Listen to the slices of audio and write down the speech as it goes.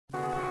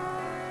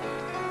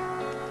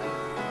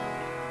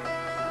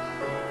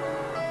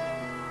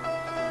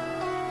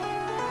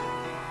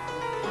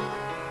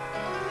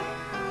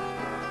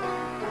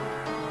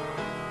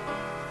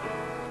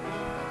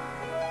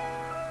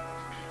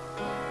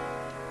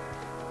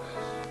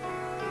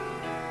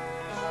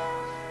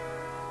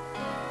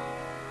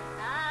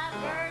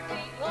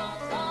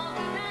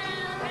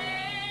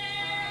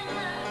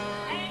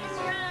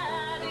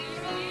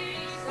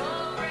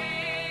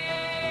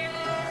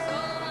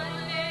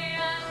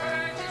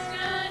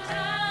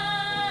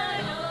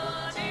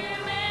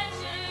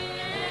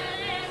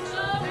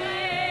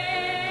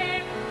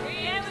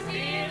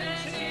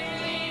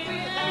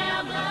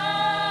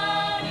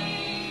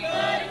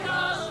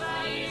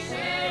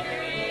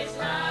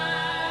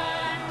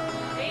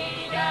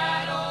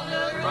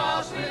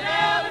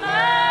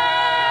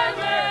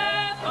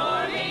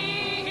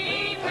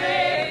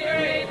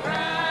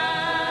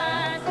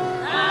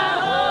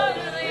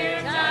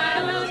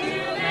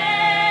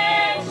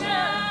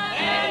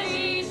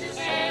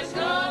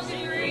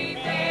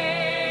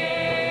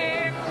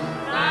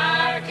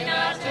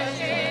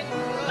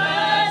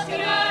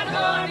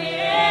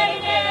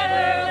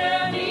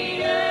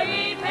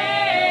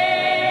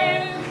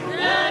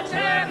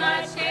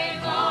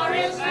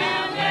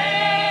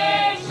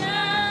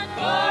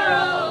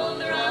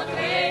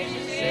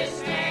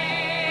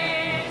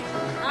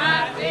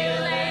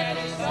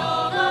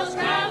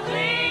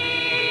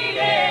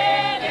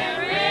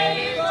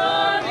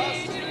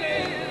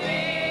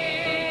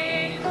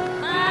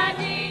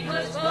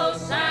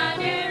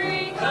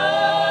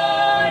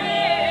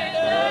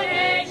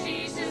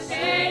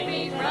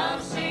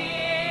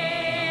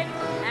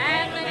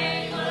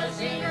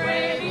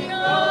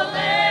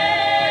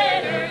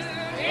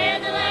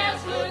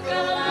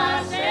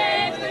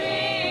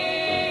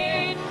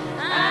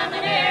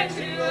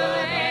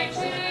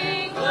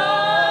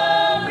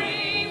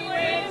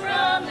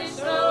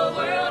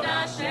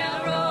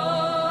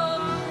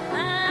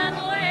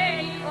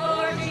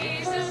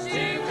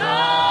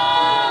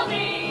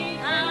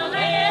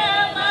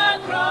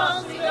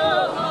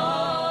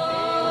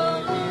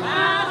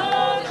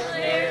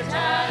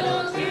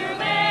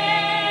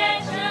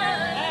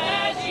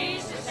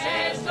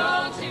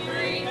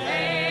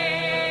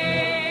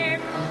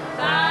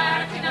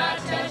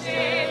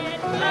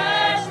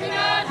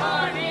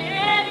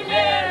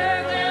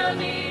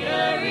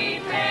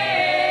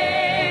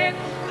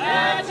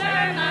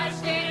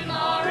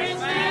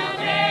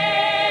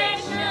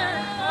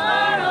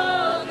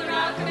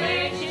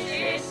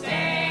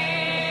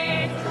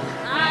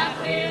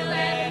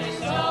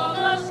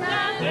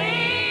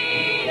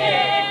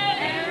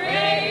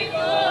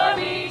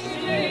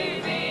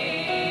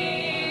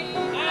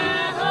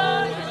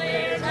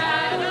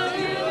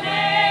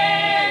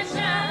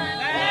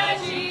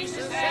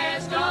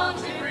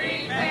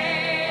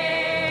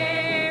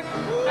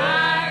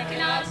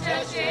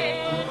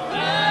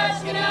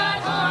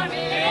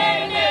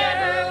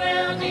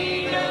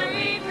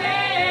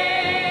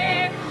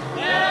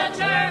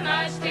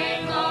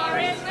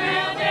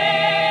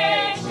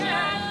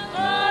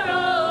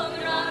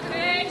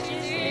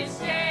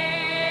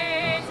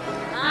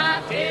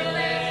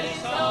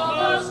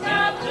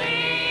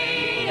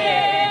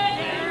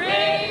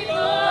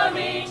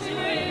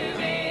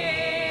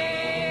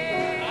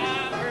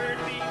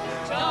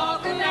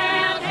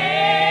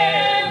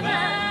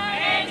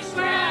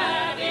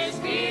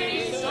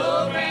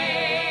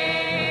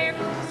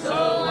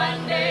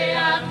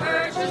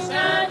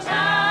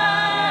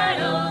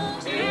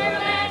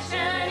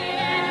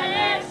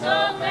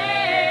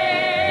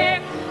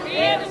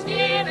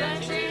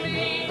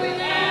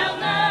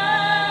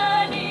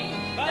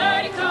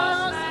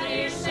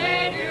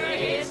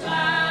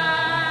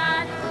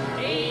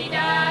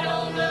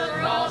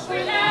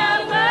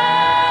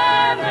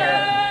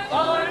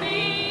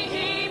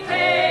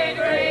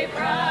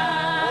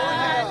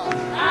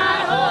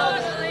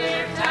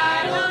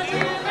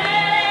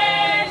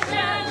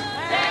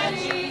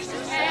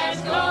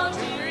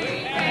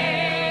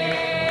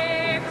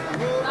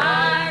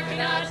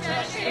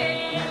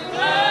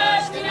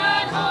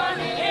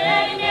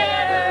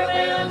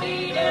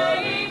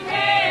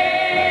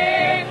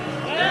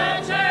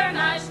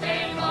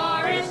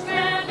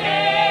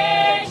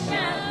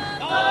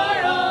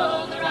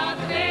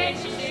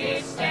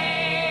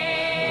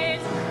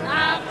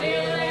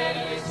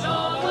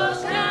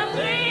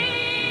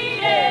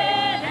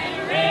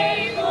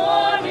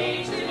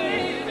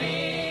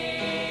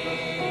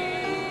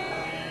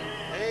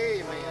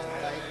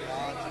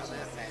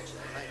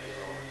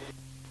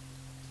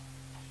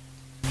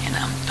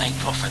I'm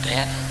thankful for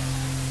that.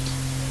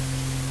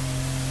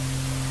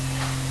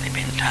 There have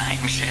been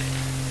times that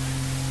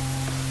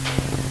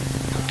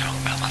I'm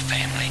talking about my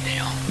family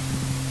now.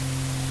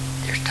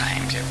 There's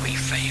times that we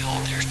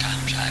fail. There's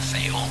times I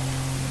fail.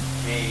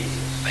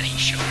 But he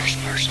showed us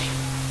mercy.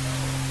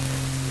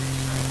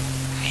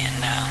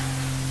 And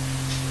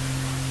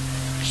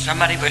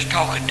somebody was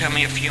talking to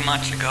me a few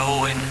months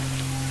ago and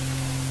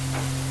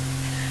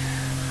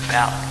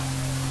about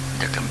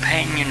their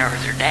companion, or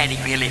their daddy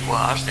really it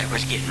was, that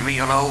was getting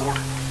real old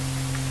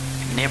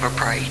and never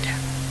prayed.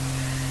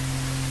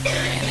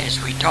 And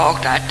as we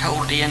talked, I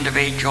told the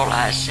individual,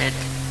 I said,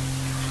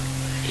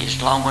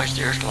 as long as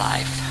there's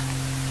life,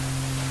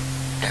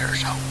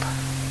 there's hope.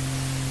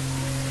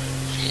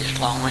 As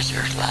long as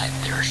there's life,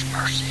 there's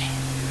mercy.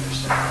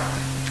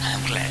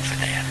 I'm glad for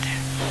that.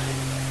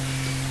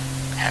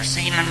 I've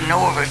seen and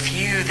know of a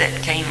few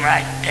that came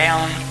right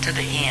down to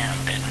the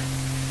end, and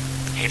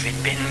if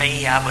it'd been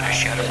me, I would have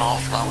shut them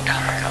off a long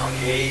time ago.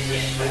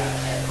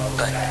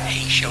 But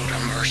he showed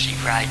them mercy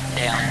right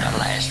down the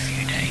last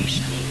few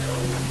days.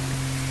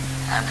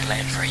 I'm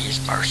glad for his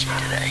mercy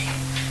today.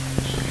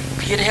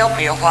 If you'd help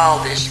me a while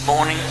this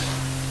morning,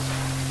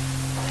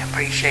 I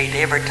appreciate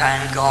every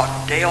time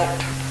God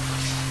dealt.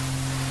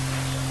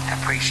 I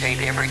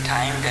appreciate every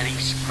time that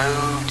he's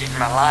moved in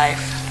my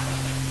life.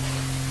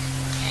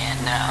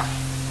 And,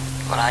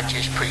 well, I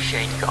just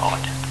appreciate God.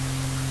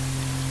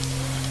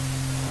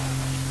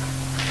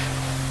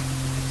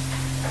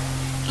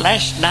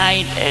 Last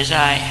night, as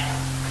I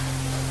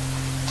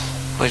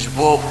was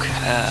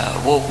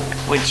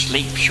went to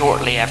sleep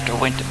shortly after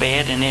I went to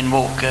bed, and then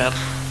woke up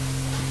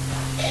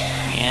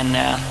and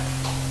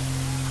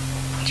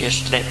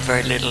just slept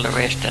very little the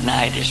rest of the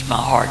night as my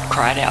heart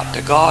cried out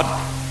to God.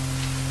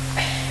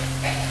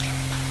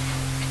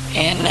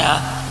 And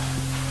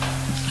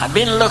I've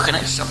been looking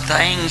at some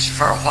things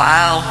for a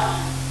while,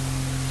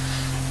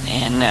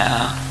 and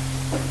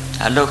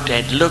I looked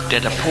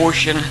at a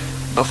portion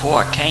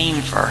before I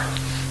came for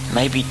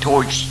maybe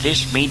towards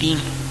this meeting,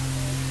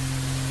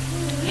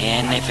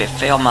 and if it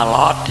fell my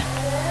lot.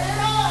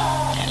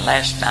 And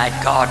last night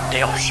God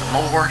dealt some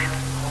more,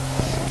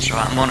 so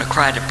I'm going to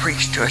try to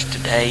preach to us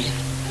today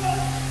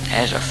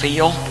as I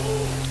feel,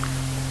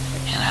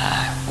 and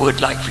I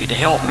would like for you to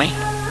help me.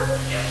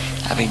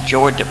 I've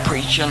enjoyed the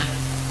preaching.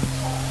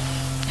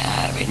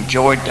 I've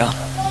enjoyed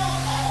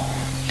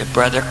the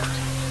brother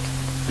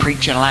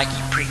preaching like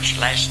he preached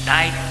last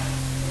night,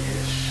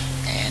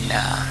 and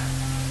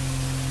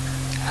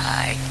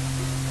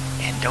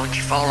don't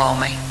you fall on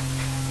me,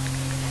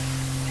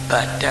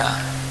 but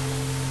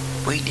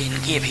we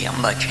didn't give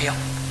him much help.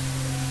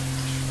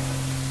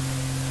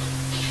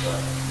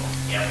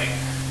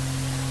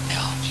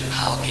 Now,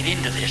 I'll get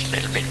into this a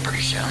little bit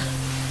pretty soon.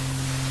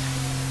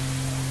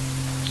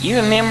 You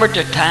remember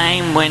the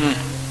time when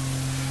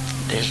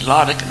there's a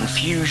lot of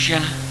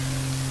confusion,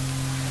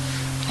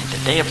 and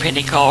the day of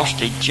Pentecost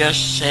had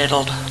just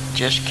settled,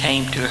 just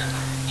came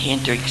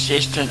into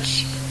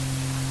existence,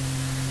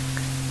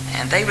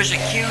 and they was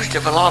accused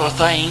of a lot of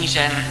things,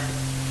 and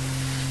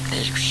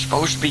they were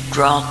supposed to be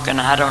drunk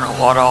and I don't know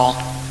what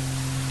all.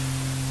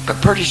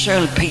 But pretty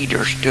soon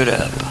Peter stood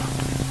up,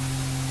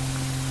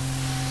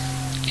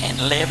 and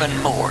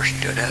 11 more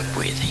stood up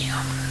with him,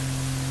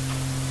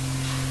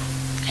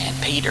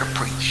 and Peter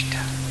preached.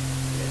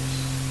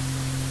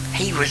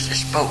 He was the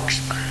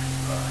spokesman.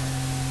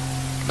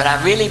 But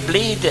I really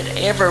believe that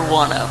every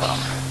one of them,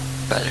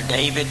 Brother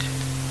David,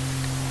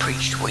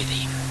 preached with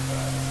him.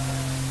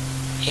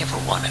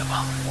 Every one of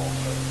them.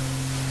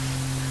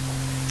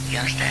 You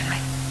understand me?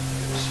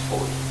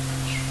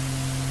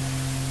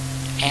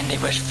 And there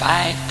was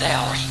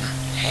 5,000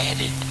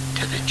 added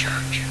to the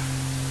church.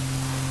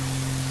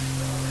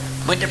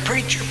 When the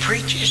preacher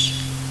preaches,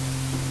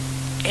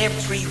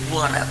 every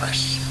one of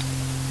us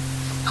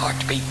ought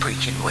to be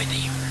preaching with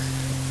him.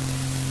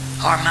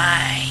 Our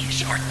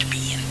minds ought to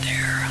be in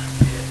there.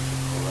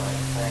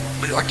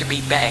 We ought to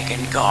be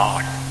begging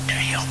God to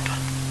help,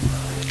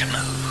 to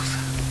move.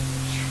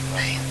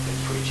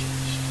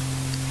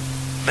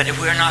 But if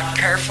we're not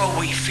careful,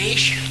 we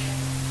fish.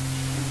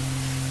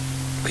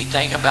 We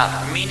think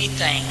about many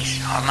things,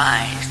 our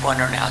minds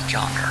wandering out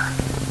yonder,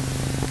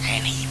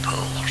 and he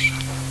pulls,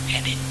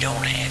 and it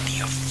don't have the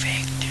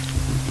effect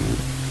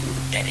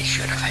that it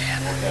should have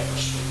had.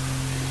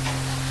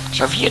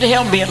 So if you'd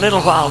help me a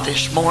little while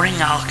this morning,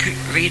 I'll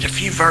read a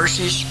few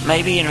verses,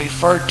 maybe, and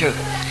refer to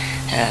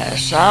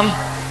some.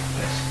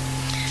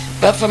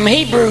 But from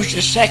Hebrews,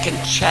 the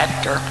 2nd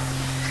chapter,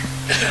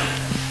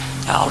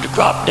 I'll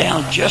drop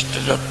down just to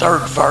the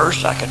 3rd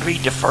verse. I could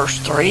read the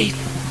first 3.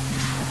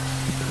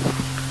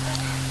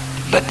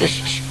 But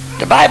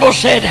the Bible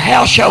said,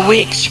 how shall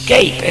we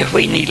escape if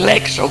we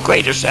neglect so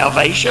great a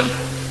salvation,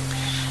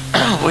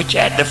 which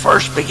at the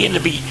first began to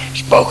be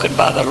spoken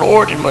by the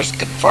Lord, and was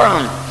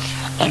confirmed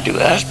unto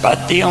us by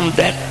them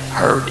that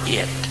heard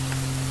it.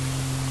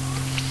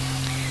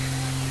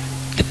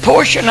 The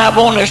portion I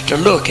want us to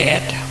look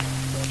at,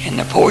 and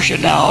the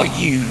portion I'll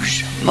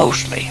use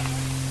mostly,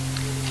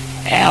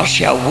 how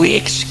shall we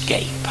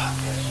escape?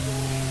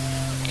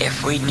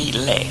 if we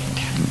neglect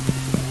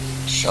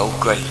so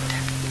great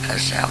a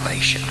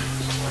salvation.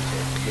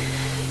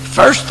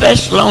 1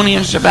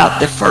 Thessalonians, about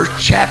the first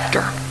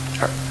chapter,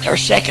 or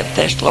 2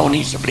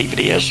 Thessalonians, I believe it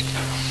is,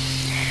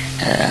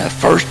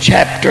 first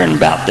chapter, and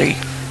about the,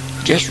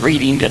 just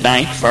reading the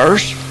 9th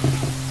verse.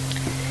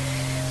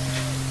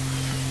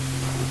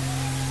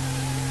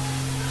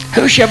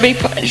 Who shall be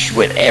punished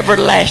with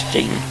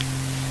everlasting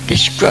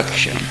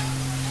destruction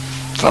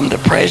from the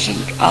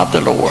presence of the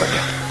Lord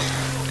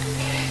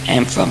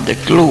and from the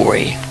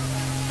glory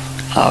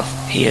of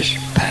his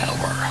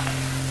power.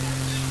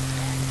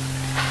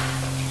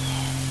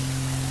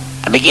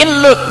 I began to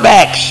look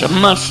back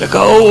some months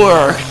ago,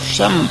 or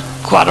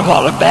quite a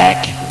while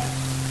back,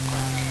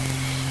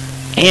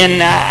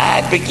 and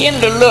I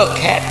began to look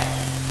at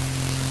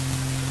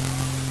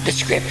the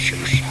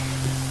scriptures.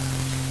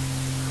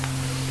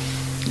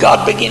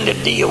 God began to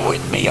deal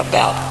with me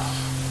about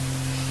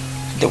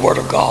the Word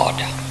of God,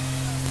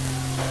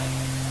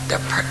 the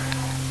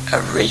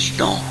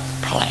original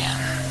plan.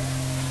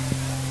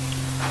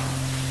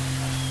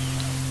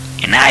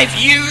 And I've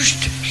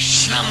used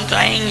some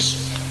things,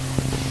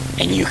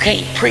 and you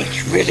can't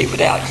preach really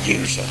without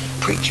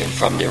preaching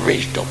from the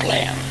original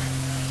plan,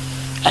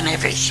 and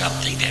if it's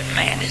something that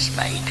man has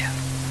made.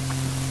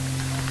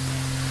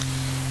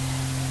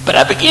 But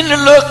I begin to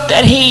look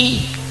that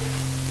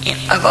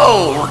of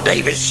old,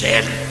 David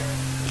said,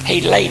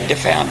 he laid the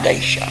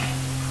foundation.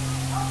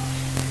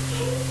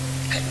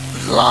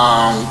 A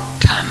long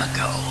time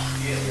ago,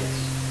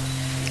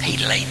 he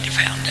laid the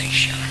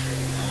foundation.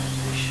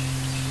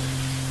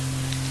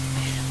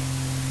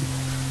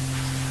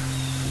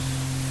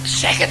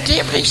 Second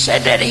Timothy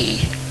said that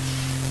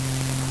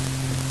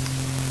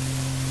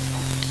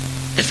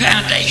the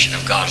foundation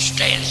of God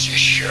stands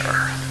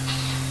sure.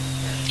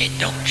 It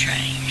don't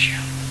change.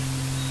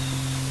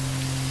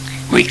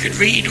 We could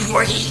read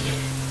where he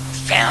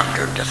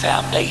founded the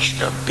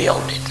foundation or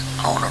built it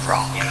on a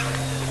rock.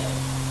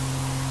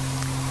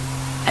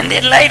 And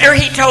then later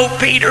he told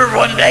Peter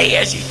one day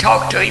as he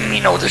talked to him,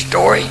 you know the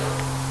story.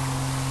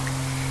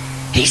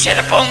 He said,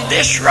 upon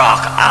this rock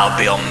I'll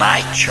build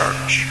my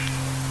church,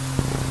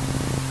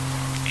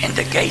 and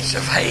the gates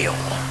of hell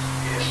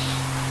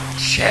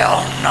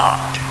shall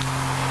not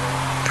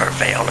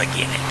prevail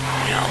against it.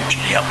 Now, I want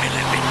you to help me a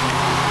little bit.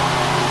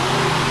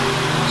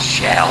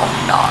 Shall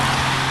not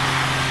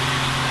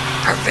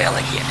prevail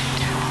against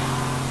it.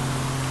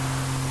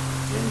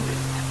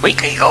 We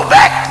can go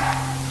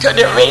back to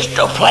the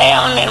original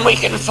plan, and we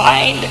can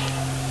find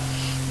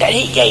that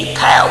he gave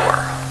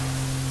power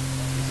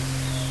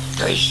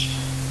to his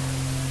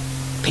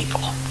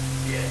people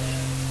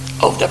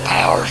over the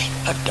powers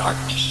of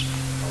darkness,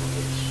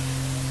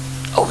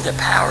 over the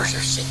powers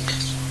of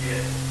sickness.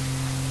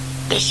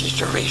 This is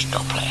the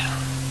original plan.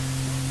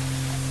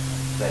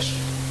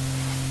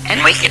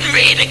 And we can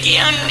read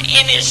again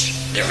in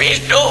the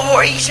original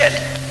where he said,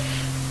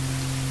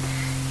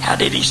 how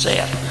did he say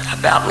it?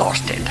 About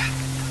lost it.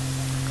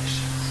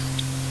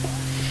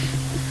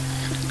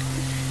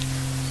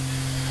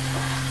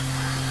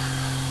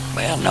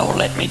 Well, no,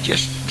 let me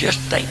just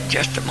think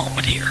just a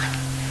moment here.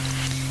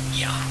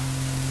 Yeah.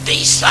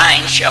 These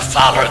signs shall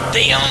follow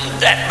them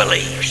that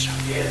believes.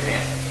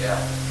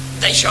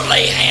 They shall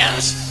lay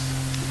hands.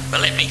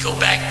 But let me go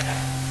back.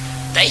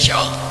 They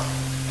shall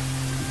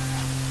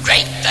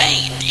great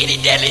thing,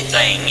 any deadly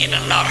thing,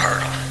 it'll not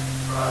hurt them.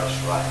 That's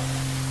right.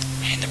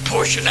 And the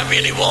portion I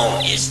really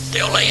want is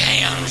they'll lay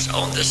hands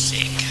on the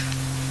sick,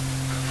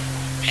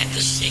 and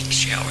the sick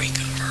shall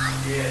recover.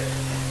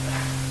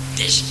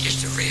 This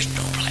is the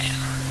original plan.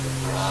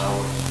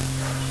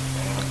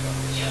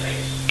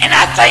 And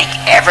I think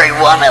every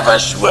one of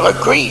us will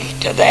agree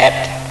to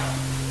that.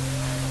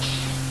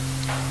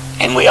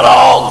 And we'll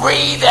all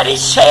agree that it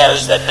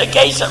says that the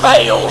gates of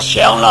hell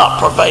shall not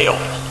prevail.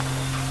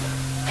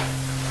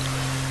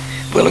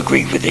 We'll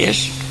agree with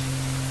this.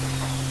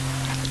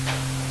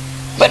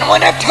 But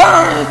when I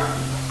turn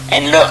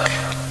and look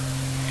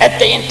at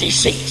the empty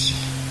seats,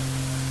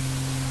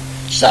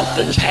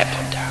 something's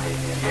happened.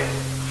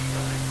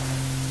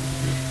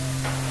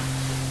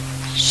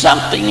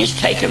 Something is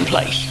taking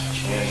place.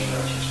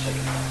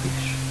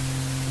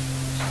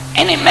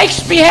 And it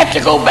makes me have to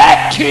go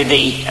back to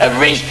the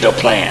original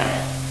plan.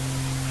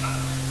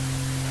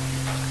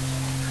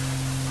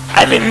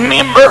 I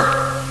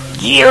remember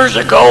years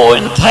ago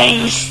in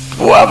things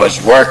where I was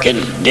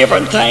working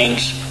different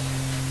things,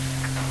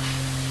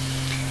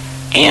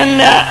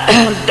 and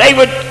they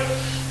would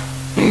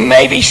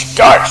maybe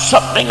start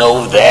something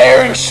over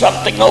there and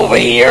something over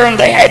here, and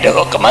they had to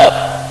hook them up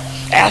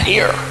out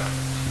here.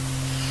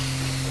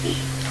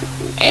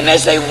 And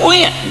as they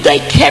went, they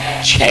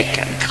kept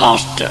checking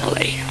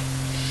constantly,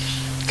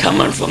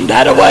 coming from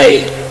that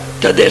away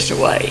to this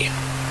away.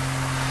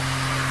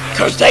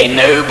 Because they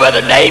knew,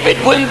 Brother David,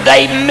 when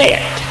they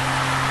met,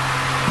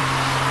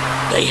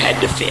 they had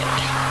to fit.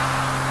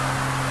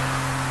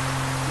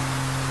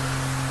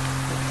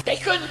 They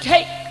couldn't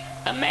take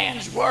a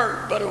man's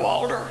word, Brother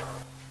Walter.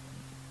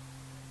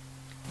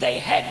 They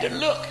had to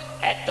look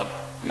at the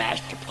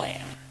master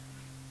plan.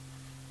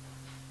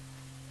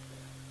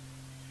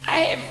 I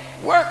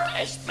have worked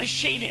as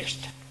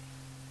machinist,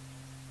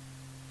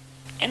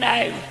 and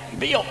I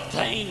built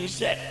things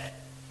that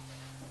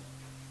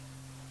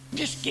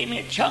just give me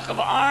a chunk of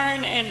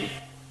iron and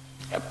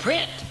a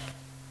print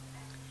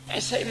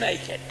and say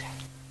make it.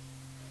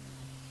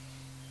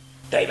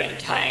 There have been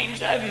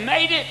times I've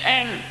made it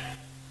and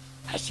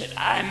I said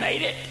I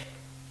made it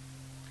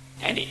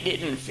and it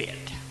didn't fit.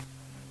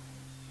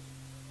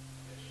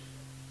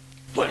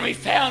 When we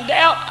found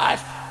out, I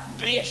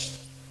missed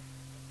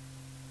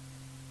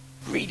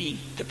reading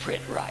the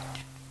print right.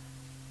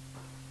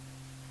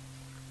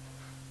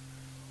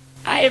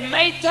 I have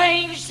made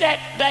things that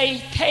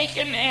they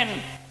taken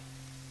and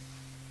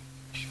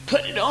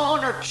put it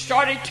on or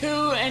started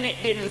to and it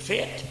didn't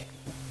fit.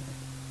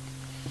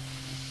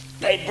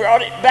 They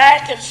brought it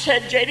back and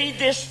said, JD,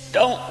 this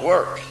don't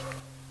work.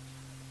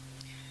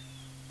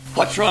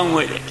 What's wrong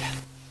with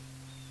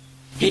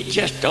it? It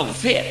just don't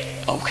fit,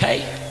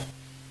 okay?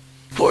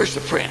 Where's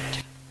the print?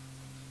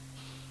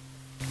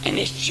 And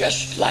it's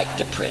just like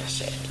the print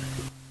said.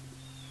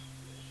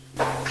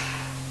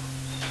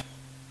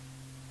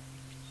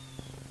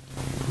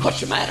 What's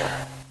the matter?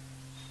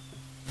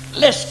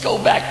 Let's go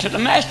back to the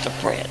master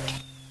print.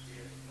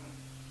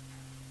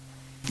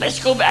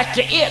 Let's go back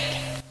to it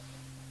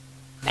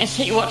and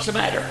see what's the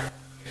matter.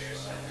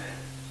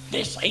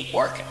 This ain't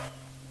working.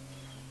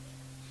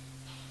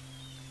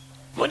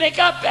 When they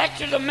got back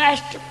to the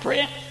master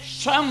print,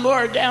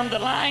 somewhere down the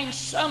line,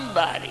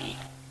 somebody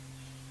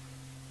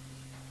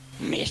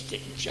missed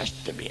it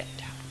just a bit.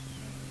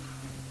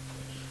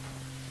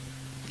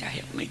 Now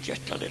help me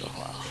just a little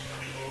while.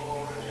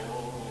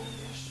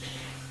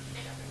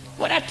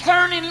 When I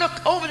turn and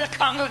look over the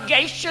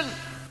congregation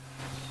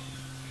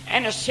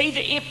and I see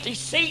the empty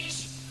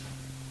seats,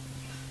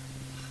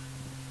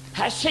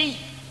 I see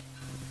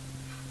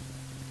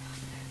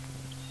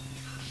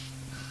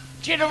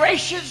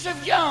generations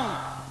of young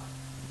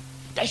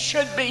that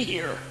should be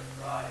here.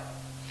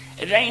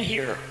 It ain't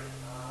here.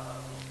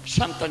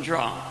 Something's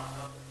wrong.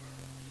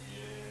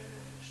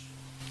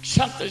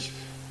 Something's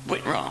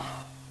went wrong.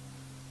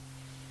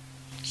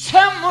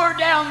 Somewhere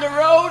down the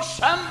road,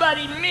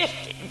 somebody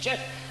missed it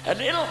just a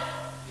little.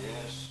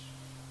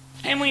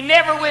 And we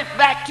never went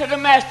back to the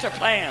master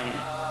plan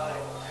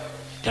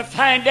to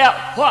find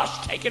out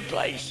what's taking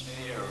place.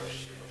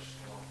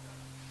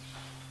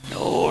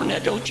 No, now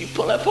don't you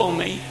pull up on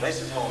me.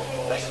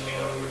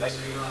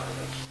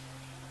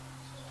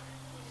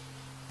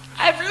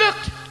 I've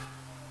looked,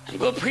 I'm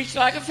going to preach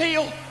like I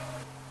feel.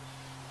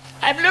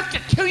 I've looked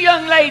at two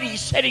young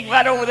ladies sitting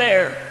right over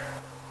there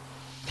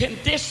in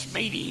this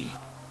meeting.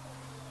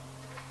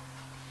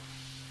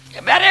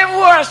 About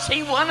everywhere I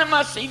see one of them,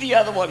 I see the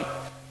other one.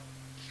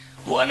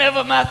 One of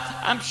them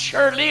I'm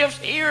sure lives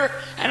here,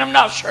 and I'm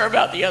not sure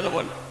about the other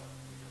one.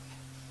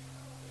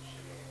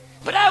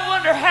 But I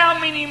wonder how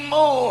many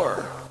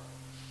more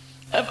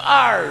of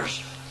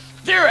ours,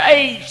 their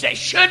age, that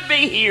should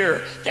be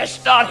here,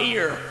 that's not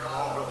here.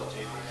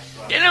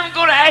 Then I'm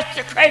going to ask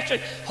the question,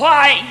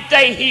 why ain't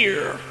they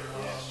here?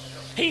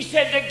 He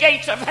said the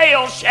gates of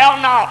hell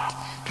shall not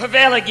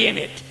prevail against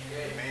it.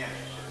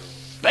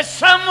 But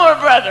somewhere,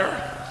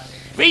 brother,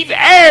 we've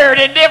erred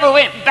and never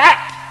went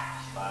back.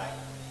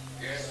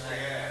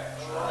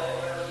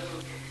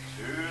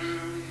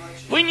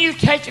 When you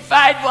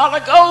testified a while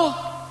ago,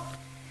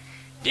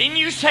 didn't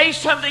you say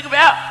something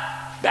about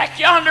back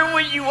yonder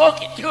when you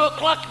woke at 2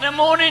 o'clock in the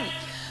morning,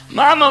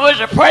 Mama was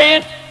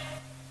a-praying?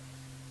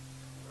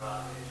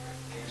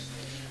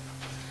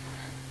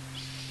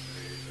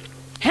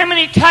 How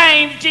many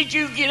times did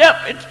you get up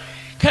and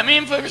come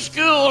in from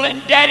school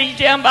and Daddy's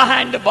down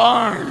behind the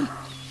barn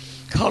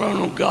calling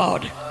on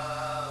God?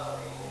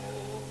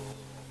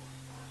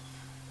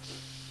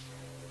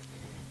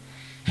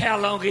 How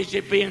long has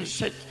it been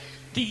since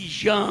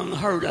these young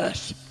heard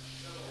us?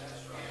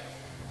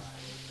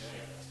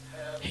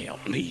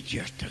 Help me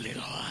just a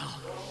little while.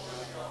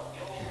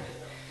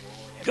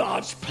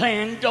 God's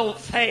plan don't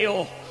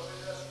fail,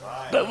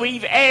 but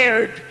we've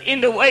erred in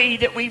the way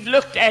that we've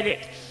looked at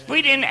it.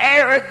 We didn't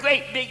err a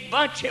great big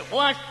bunch at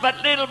once,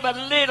 but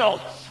little.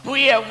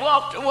 We have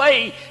walked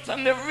away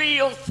from the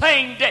real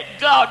thing that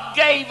God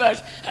gave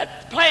us, a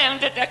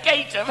plan that the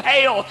gates of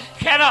hell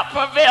cannot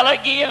prevail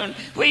again.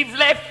 We've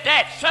left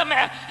that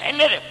somehow and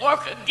let it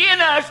work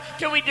against us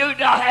till we do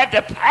not have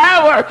the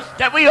power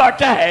that we ought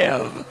to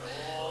have.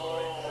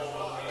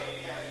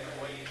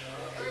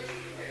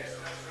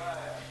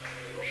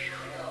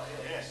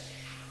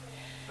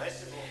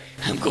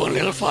 I'm going a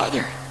little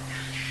farther.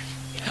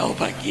 I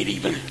hope I get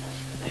even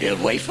a little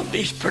away from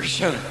this pretty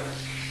soon.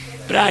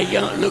 But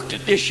I looked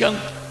at this young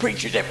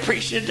preacher that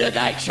preached in the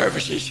night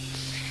services.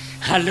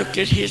 I looked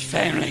at his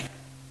family.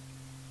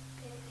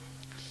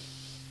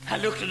 I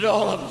looked at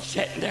all of them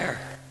sitting there.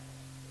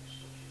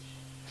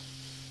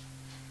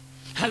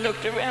 I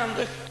looked around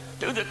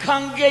through the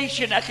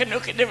congregation. I can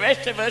look at the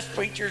rest of us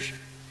preachers.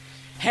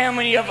 How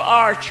many of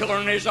our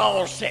children is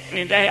all sitting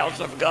in the house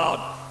of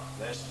God?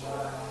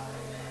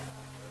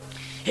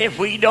 If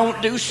we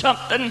don't do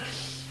something,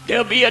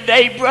 there'll be a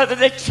day, brother,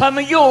 that some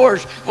of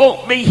yours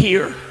won't be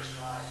here.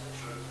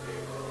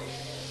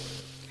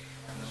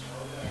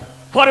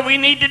 What do we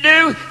need to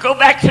do? Go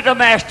back to the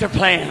master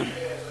plan.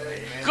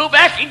 Go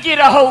back and get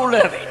a hold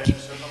of it.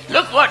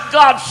 Look what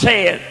God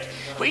said.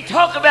 We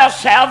talk about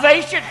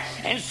salvation,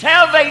 and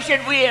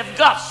salvation we have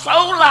got so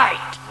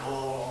light.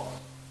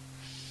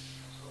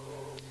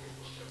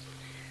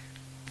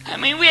 I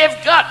mean, we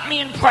have got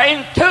men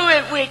praying to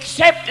it. We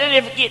accept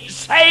it if getting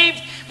saved.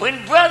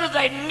 When, brother,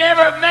 they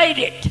never made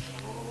it.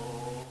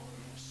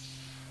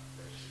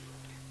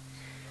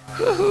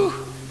 Woo-hoo.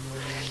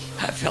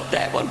 I felt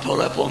that one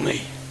pull up on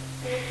me.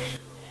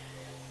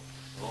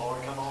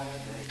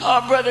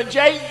 Oh, Brother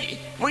Jay,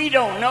 we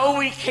don't know.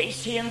 We can't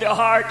see in the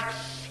heart.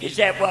 Is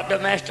that what the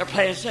master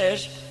plan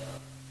says?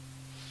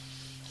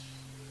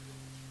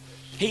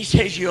 He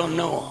says you'll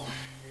know them.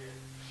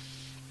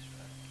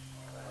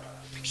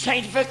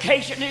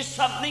 Sanctification is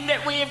something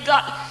that we have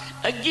got,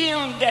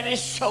 again, that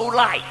is so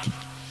light.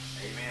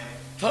 Amen.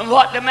 From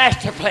what the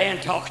master plan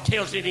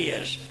tells it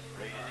is.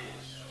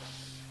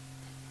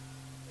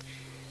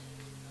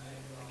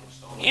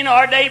 In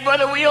our day,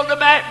 Brother Will,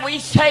 we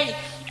say,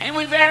 and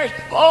we've heard,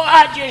 oh,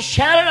 I just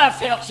shouted, I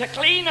felt so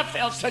clean, I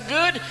felt so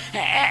good,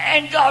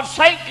 and God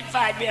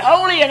sanctified me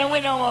holy, and I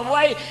went on my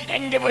way,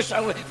 and there was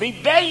so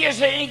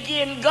rebellious, and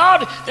again,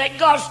 God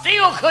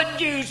still couldn't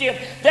use him.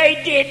 They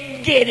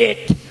didn't get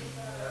it.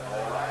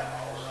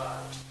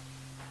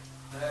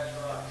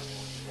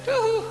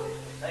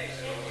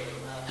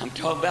 I'm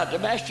talking about the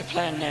master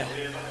plan now.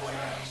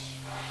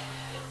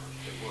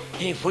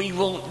 If we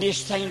want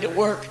this thing to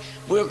work,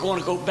 we're going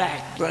to go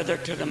back, brother,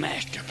 to the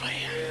master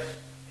plan.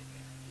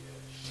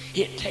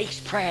 It takes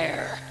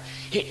prayer.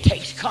 It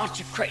takes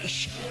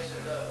consecration.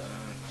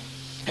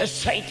 A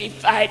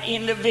sanctified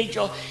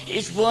individual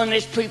is one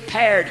that's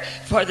prepared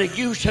for the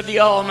use of the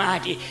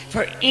Almighty,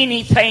 for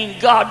anything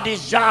God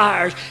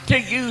desires to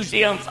use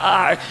him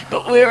for.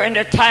 But we're in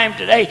a time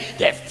today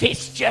that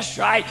fits just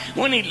right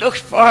when he looks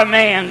for a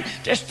man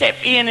to step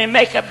in and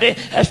make up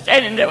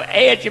stand in the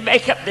edge and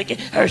make up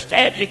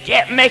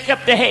make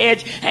up the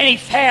hedge, and he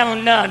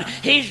found none.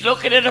 He's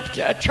looking at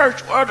a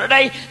church world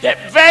today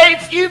that very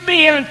few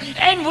men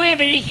and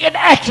women he can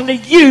actually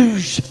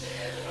use.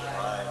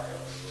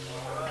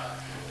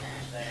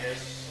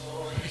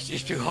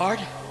 Is too hard?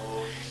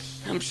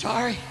 I'm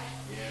sorry,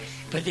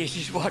 but this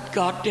is what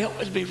God dealt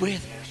with me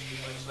with.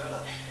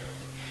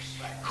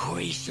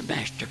 He's the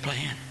master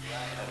plan.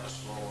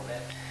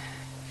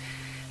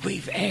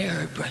 We've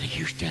erred, Brother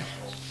Houston.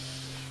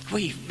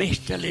 We've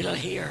missed a little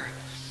here.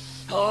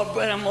 Oh,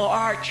 Brother Moore,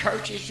 our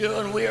church is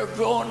doing, we're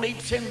growing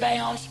leaps and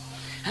bounds.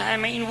 I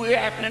mean, we're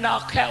having to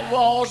knock out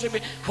walls.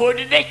 Where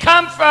did they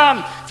come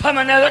from? From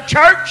another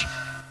church?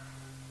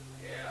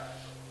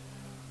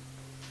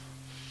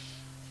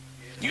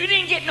 You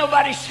didn't get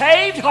nobody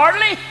saved,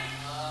 hardly.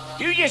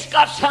 You just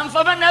got some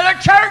from another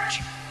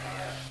church.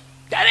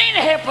 That ain't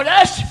helping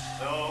us.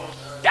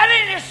 That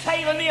ain't just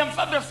saving them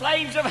from the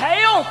flames of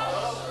hell.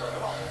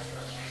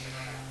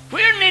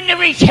 We need to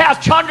reach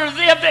out under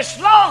them that's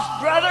lost,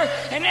 brother.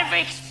 And if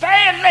we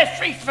expand, let's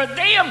reach for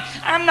them.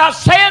 I'm not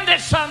saying that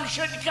some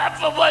should come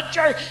from one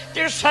church.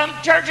 There's some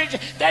churches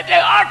that they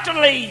ought to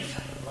leave.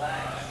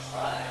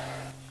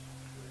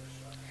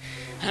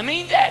 I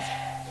mean that.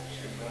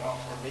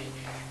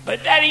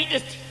 But that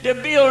ain't the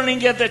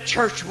building of the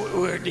church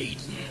we're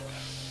needing.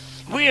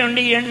 We're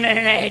needing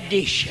an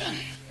addition.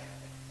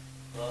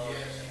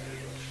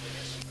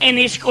 And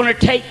it's going to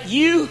take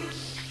you,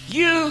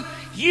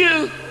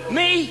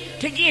 me,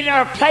 to get in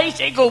our place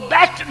and go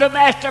back to the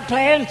master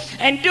plan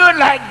and do it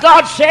like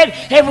God said,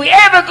 if we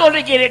ever going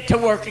to get it to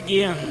work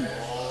again.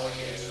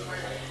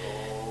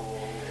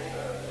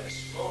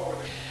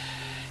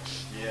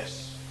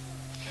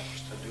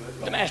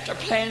 The master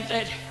plan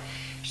that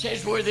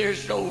says where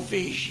there's no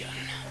vision,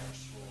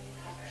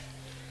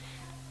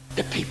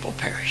 the people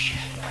perish.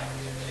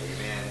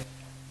 Amen.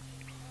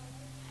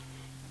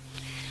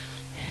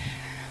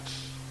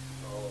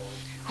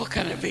 What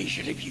kind of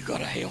vision have you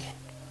got of hell?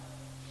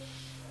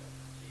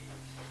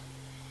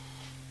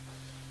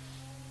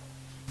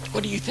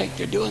 What do you think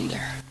they're doing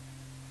there?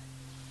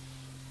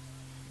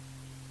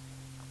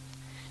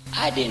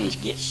 I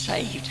didn't get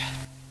saved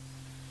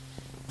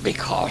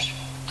because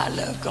I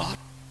love God.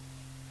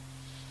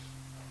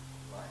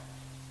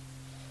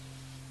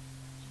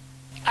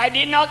 I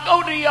did not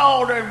go to the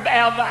altar and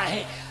bow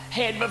my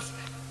head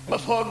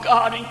before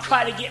God and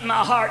try to get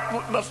my heart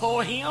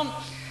before him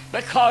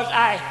because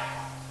I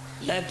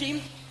loved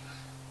him.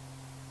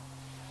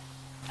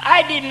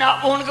 I did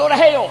not want to go to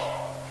hell.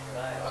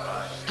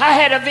 I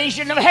had a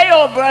vision of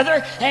hell,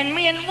 brother, and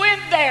men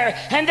went there,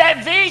 and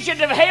that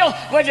vision of hell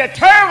was a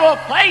terrible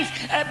place,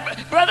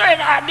 brother,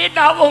 and I did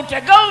not want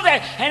to go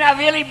there, and I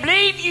really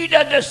believe you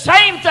did the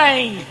same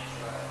thing.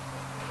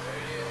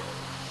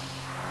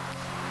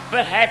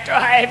 But after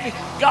I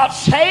got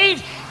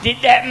saved, did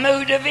that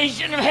move the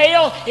vision of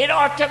hell? It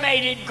ought to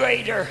made it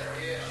greater.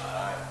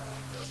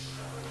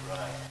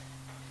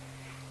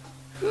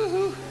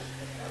 Woo-hoo.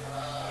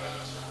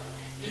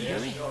 You hear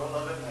me?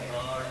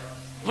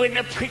 When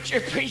the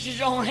preacher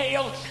preaches on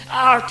hell,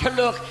 I ought to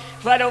look.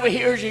 Right over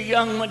here is a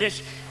young one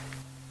that's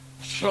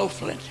slow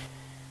flint.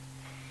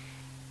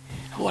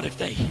 What if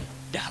they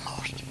die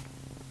lost?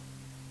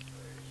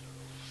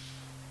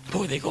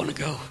 Where are they going to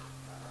go?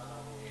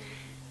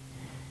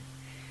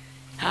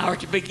 I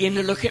ought to begin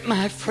to look at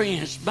my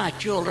friends, my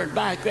children,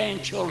 my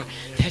grandchildren.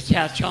 That's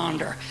out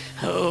yonder.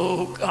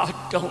 Oh, God,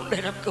 don't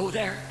let them go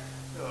there.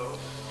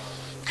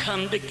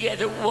 Come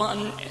together,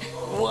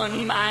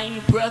 one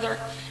mind, brother,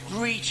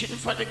 reaching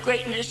for the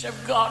greatness of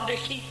God to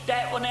keep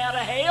that one out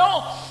of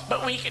hell.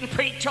 But we can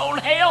preach on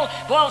hell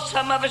while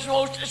some of us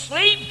wants to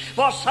sleep,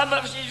 while some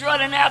of us is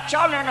running out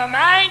yonder in our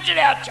minds and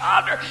out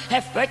yonder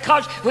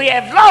because we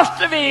have lost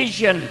the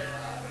vision.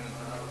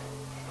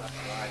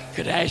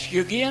 Could I ask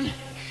you again?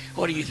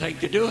 What do you think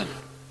they're doing?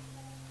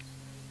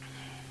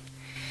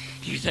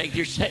 Do you think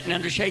they're sitting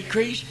under shade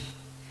trees,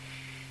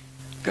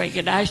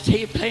 drinking iced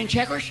tea, playing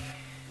checkers?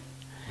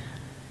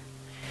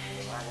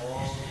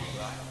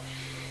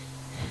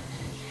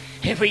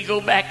 If we go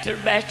back to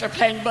the master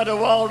plan, Brother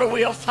Walter,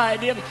 we'll find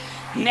him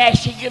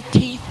gnashing of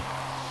teeth,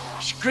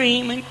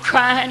 screaming,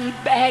 crying,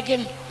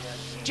 begging,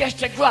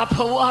 just a drop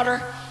of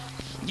water.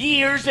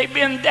 Years they've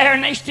been there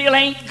and they still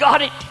ain't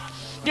got it.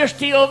 They're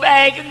still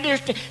begging.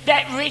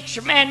 That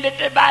rich man that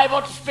the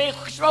Bible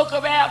spoke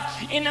about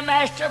in the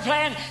master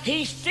plan,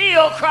 he's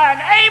still crying,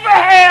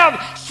 Abraham,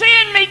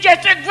 send me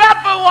just a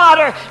drop of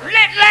water.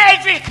 Let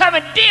Lazarus come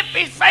and dip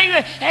his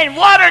finger and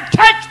water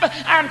touch me.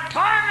 I'm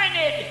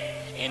tormented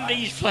in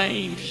these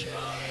flames.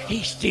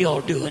 He's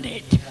still doing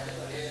it.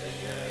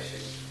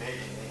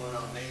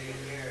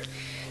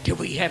 Do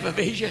we have a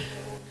vision?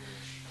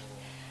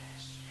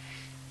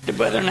 The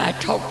brother and I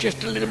talked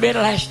just a little bit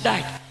last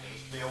night.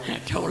 I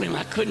told him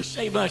I couldn't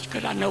say much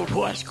because I know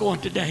where I was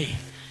going today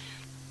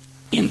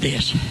in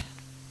this.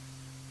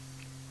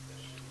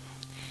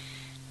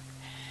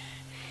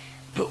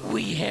 But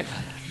we have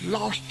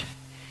lost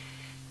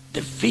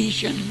the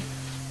vision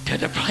to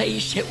the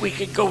place that we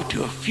could go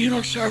to a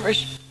funeral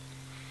service.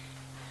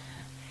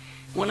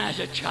 When I was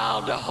a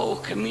child, the whole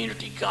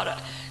community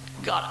got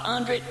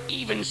under it.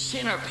 Even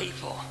sinner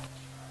people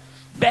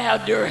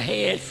bowed their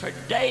heads for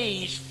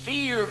days,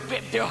 fear,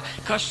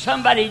 because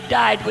somebody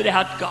died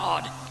without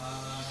God.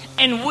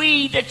 And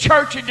we, the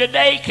church of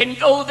today, can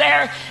go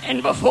there,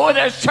 and before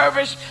the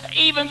service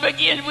even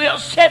begins, we'll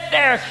sit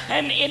there,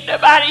 and the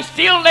body's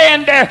still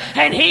laying there,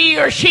 and he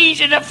or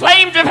she's in the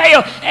flames of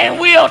hell, and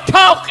we'll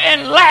talk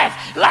and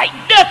laugh like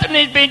nothing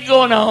has been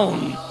going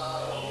on.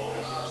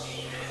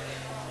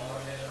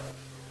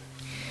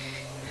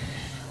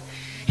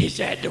 Is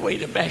that the way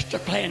the master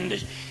plan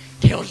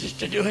tells us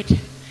to do it?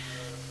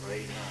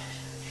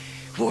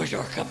 Where's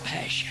our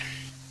compassion?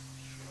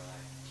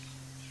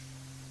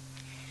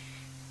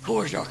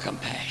 Where's our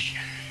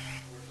compassion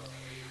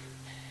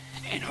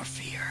and our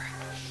fear?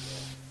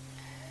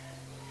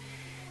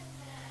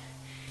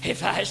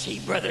 If I see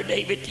Brother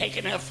David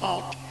taking a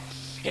fault,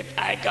 if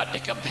I got the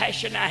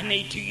compassion I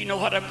need to, you know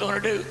what I'm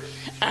going to do?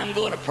 I'm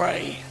going to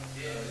pray.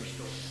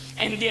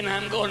 And then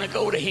I'm going to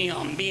go to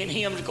him. Me and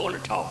him's going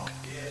to talk.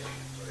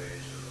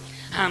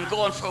 I'm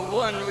going for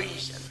one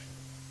reason.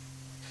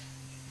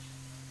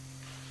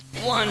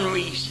 One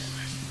reason.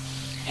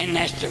 And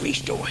that's to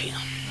restore him.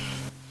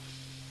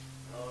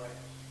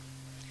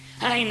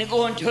 I ain't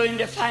going to him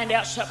to find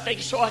out something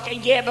so I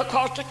can gab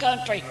across the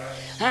country.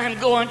 I'm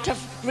going to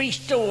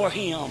restore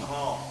him.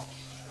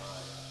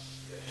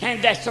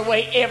 And that's the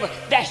way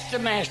that's the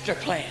master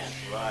plan.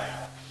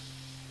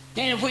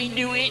 And if we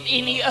do it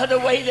any other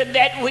way than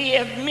that, we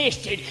have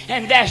missed it.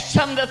 And that's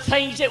some of the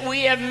things that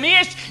we have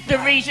missed. The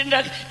reason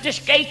the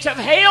gates of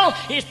hell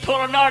is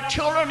pulling our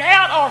children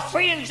out, our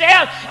friends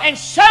out, and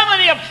some of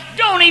them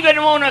don't even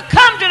want to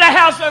come to the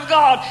house of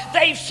God.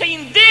 They've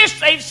seen this,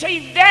 they've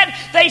seen that,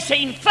 they've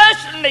seen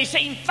fussing, they've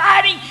seen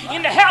fighting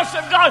in the house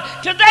of God.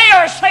 Today they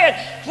are saying,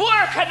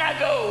 where can I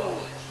go?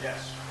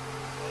 Yes.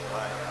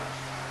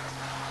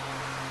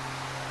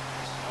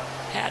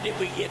 How did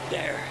we get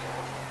there?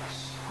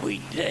 We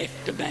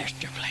left the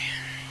master plan.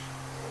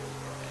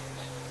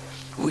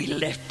 We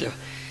left the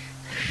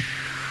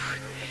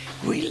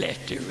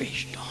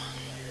original.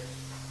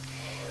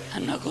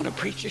 I'm not going to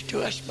preach it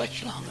to us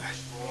much longer.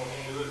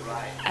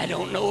 I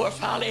don't know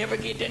if I'll ever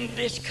get into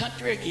this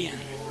country again.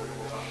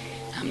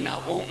 I'm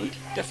not wanting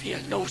to feel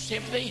no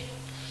sympathy,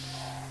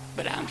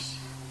 but I'm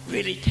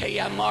really tell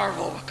you I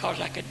marvel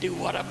because I could do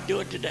what I'm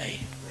doing today.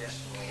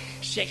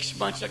 6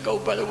 months ago,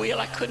 Brother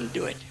Will, I couldn't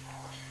do it.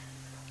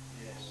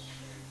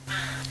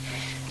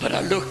 But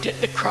I looked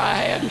at the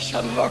cry of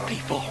some of our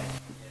people.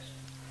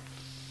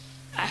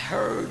 I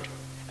heard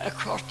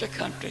across the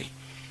country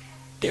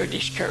they're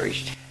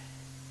discouraged.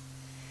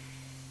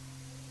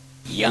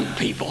 Young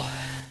people,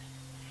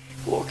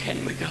 where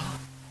can we go?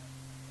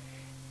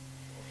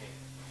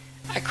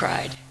 I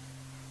cried.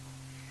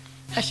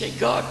 I said,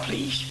 God,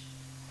 please,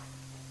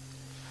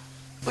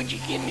 would you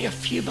give me a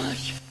few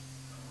months?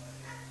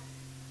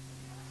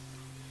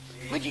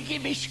 Would you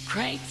give me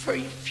strength for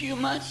a few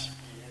months?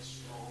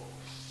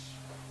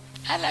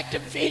 I'd like to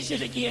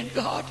visit again,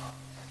 God.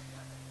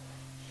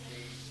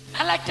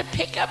 I'd like to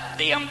pick up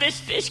them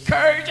this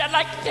courage. I'd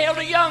like to tell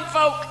the young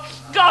folk,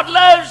 God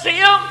loves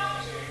them.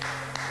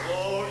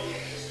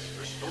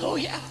 Oh,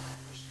 yeah.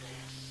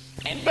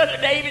 And Brother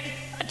David,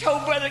 I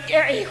told Brother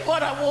Gary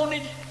what I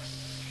wanted.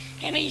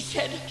 And he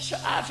said, so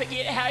I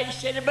forget how he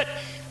said it, but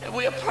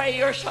we'll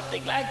pray or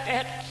something like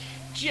that.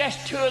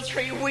 Just 2 or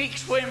 3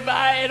 weeks went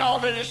by and all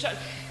of this.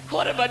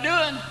 What am I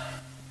doing?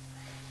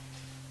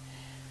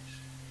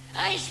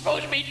 I ain't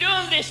supposed to be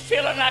doing this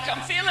feeling like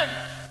I'm feeling.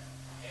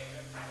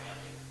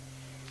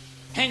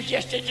 And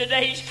just as the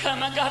days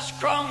come, I got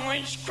stronger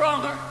and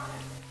stronger.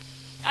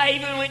 I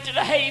even went to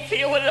the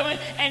hayfield with them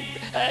and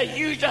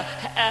used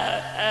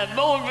a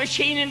mowing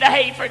machine in the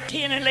hay for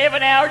 10,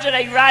 11 hours a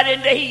day right in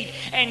the heat.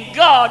 And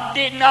God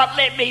did not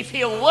let me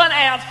feel 1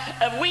 ounce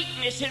of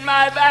weakness in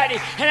my body.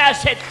 And I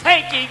said,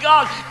 thank you,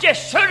 God.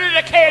 Just soon as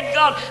I can,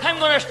 God, I'm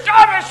going to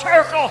start a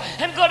circle.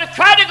 I'm going to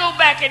try to go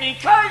back and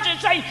encourage and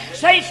say,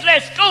 saints,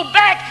 let's go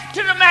back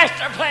to the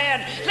master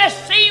plan. Let's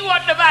see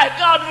what the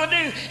God will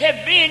do.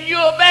 If me and you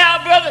will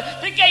bow, brother,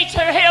 the gates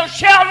of hell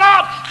shall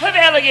not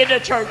prevail against the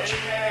church.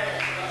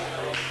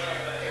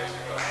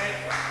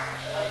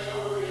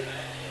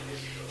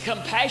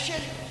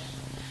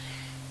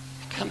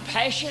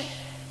 Compassion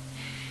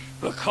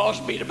will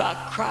cause me to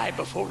about cry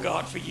before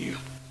God for you.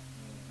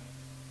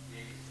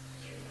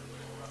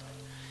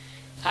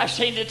 I've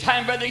seen the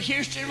time, Brother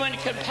Houston, when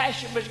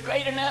compassion was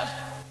great enough.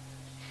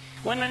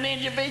 When an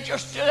individual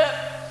stood up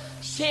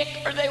sick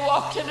or they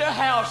walked in their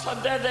house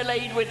and there they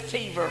laid with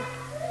fever.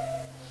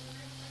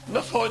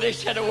 Before they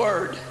said a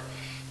word,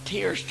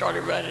 tears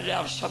started running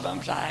down some of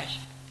them's eyes,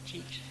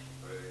 cheeks.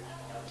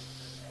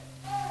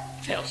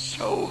 Felt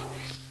so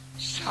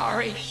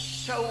sorry,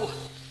 so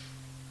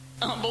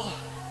humble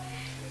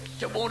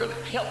to want to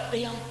help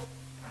them.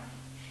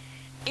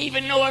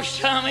 Even though if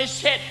some has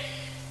said,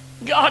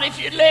 God, if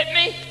you let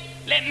me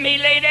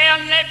lay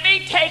down, let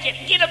me take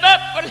it, get them up,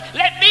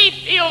 let me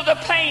feel the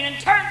pain and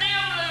turn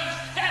them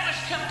loose. That was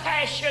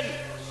compassion.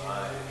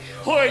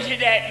 Where is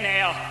it at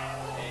now?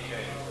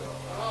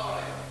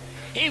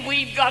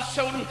 We've got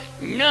so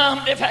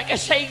numbed, if I could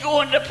say,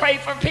 going to pray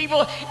for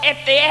people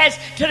if they ask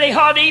till they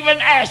hardly even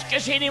ask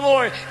us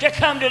anymore to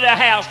come to the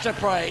house to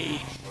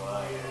pray.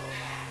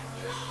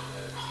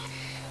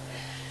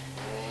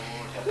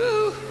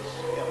 Ooh.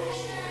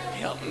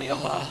 Help me a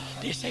while.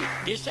 This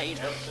ain't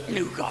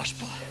new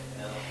gospel.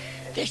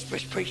 This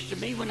was preached to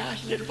me when I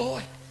was a little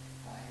boy.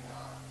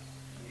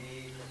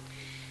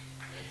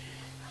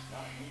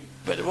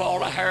 Brother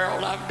Walter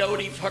Harold, I've known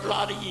him for a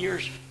lot of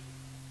years.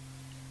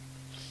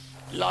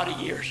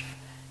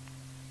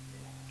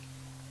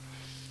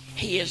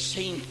 He has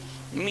seen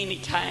many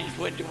times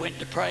when they went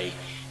to pray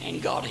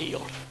and God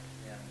healed.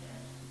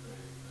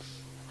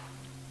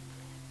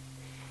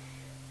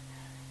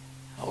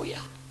 Oh, yeah.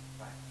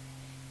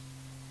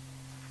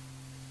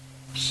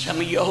 Some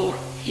of you old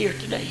here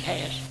today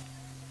has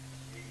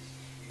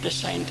the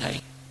same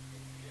thing.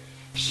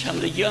 Some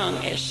of the young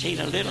has seen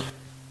a little.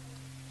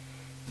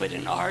 But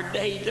in our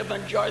day, the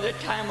majority of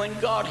the time when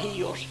God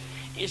heals,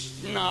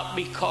 it's not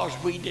because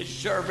we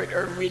deserve it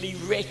or really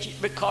wretched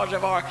because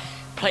of our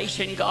place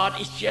in God.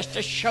 It's just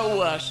to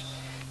show us,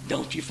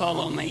 don't you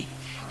follow me?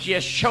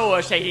 Just show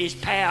us that His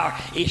power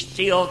is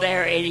still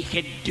there and He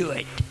can do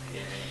it.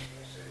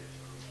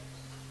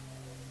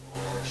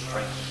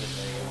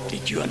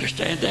 Did you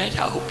understand that?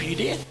 I hope you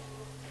did.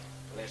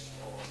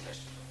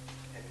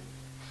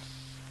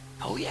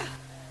 Oh, yeah.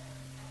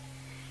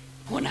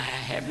 When I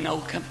have no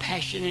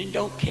compassion and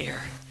don't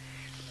care.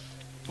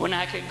 When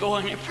I could go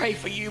in and pray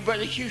for you,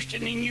 Brother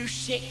Houston, and you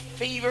sick,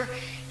 fever,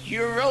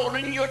 you're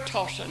rolling, you're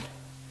tossing.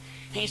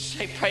 And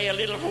say, pray a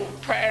little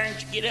prayer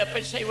and get up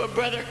and say, well,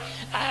 brother,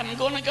 I'm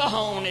going to go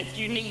home. If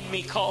you need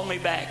me, call me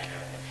back.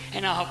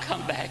 And I'll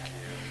come back.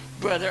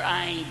 Brother,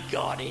 I ain't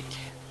got it.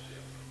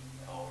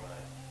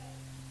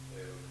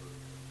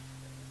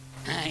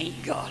 I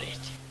ain't got it.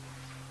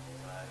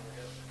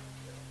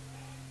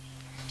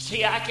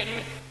 See, I can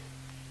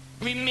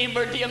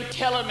remember them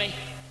telling me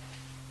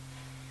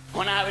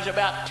when I was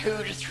about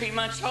 2 to 3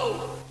 months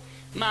old,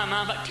 my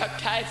mama took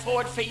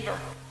typhoid fever.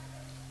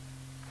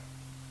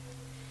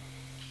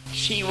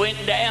 She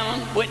went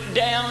down,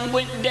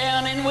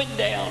 and went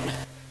down.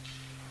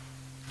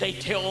 They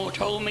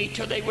told me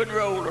till they would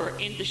roll her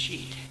in the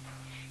sheet.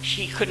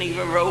 She couldn't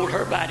even roll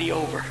her body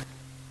over.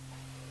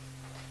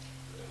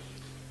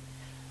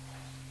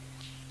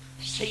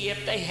 See,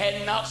 if they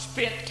had not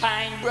spent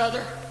time,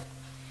 brother,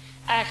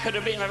 I could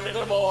have been a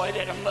little boy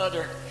that a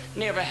mother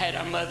never had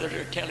a mother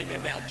to tell him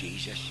about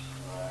Jesus.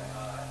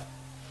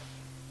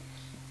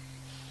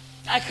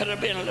 I could have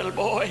been a little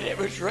boy that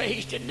was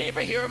raised and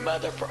never hear a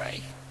mother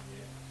pray.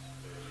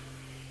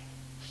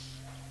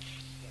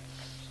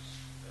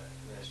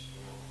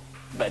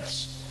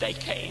 But they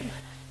came.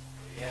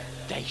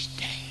 They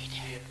stayed.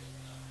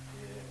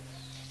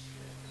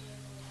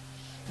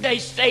 They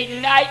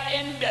stayed night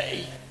and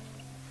day.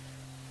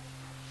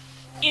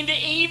 In the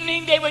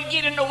evening, they would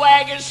get in the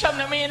wagon, some of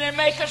them in, and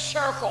make a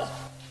circle.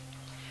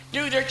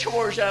 Do their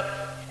chores up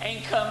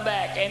and come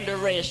back, and the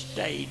rest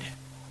stayed.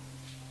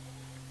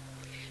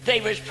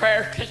 They was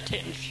prayer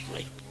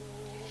continuously.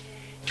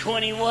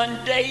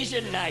 21 days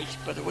and nights,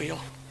 Brother Will.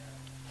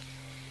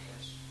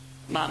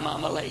 my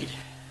mama laid.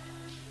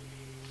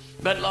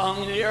 But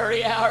long in the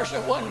early hours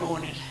of one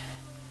morning,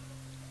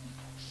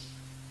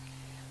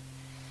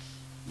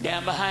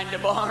 down behind the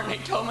barn, they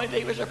told me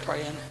they was a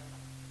praying.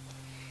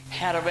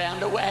 Had around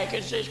the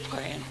wagons, they was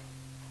praying.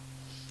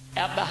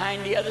 Out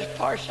behind the other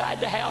far side of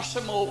the house,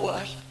 some more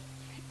was.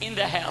 In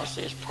the house,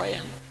 they was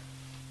praying.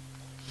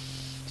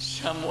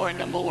 Somewhere in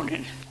the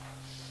morning,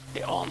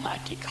 the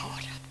Almighty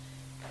God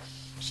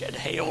said,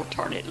 "Hail,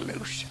 turn it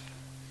loose."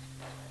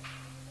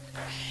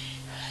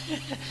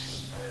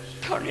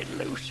 Turn it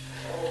loose.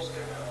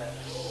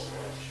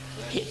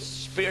 The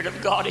Spirit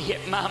of God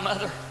hit my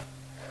mother.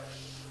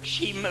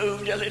 She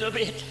moved a little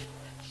bit.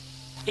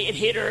 It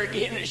hit her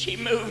again, and she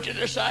moved to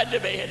the side of the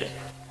bed.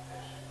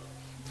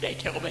 They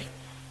told me.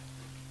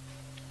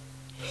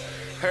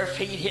 Her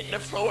feet hit the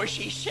floor.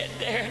 She sat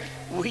there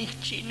and weak,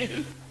 she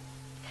knew.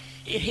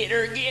 It hit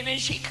her again, and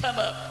she come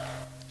up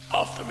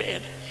off the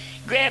bed,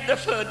 grabbed the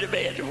foot of the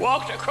bed, and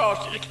walked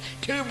across to the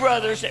two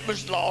brothers that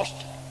was lost.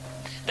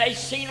 They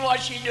seen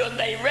what she doing.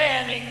 They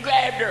ran and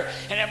grabbed her.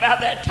 And about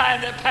that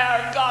time, the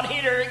power of God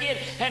hit her again.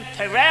 And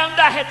around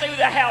through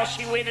the house,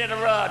 she went in a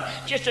run,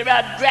 just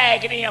about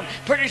dragging him.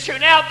 Pretty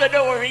soon out the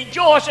door,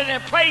 rejoicing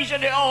and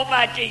praising the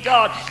Almighty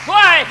God.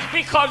 Why?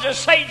 Because the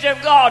saints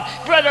of God,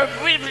 brother,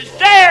 was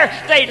there.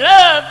 They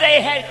loved,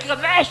 they had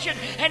compassion,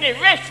 and they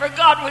reached for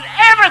God with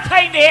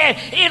everything they had.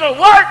 It'll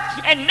work,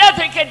 and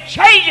nothing can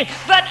change it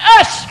but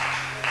us.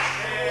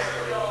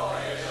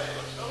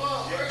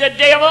 The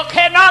devil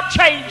cannot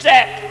change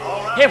that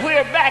if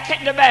we're back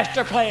in the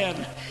master plan.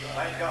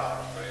 Thank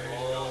God.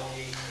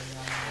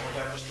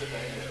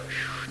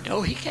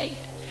 No, he can't.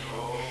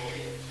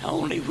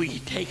 Only we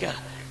take a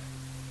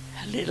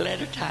little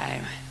at a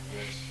time.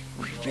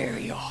 We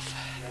vary off.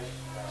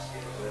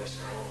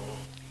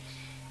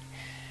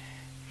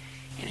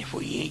 And if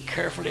we ain't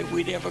careful, if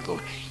we'd ever go.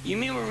 You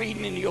remember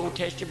reading in the Old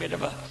Testament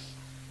of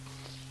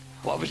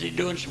what was he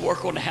doing? Some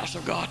work on the house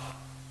of God.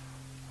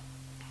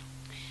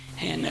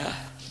 And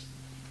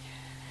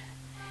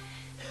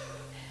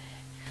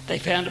they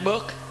found a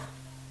book.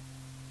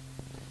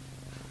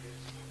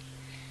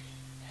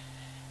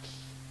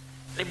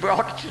 They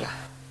brought it to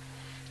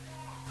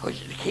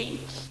the king.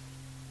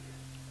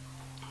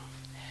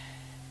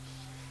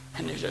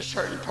 And there's a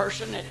certain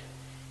person that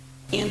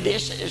in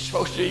this is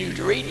supposed to do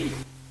the reading.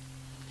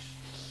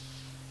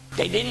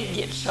 They didn't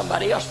get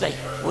somebody else. They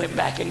went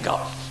back and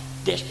got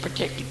this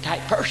particular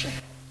type person.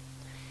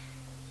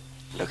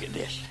 Look at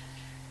this.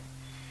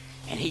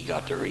 And he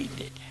got to read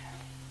it.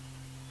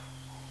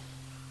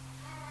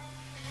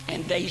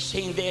 And they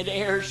seen they'd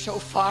erred so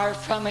far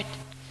from it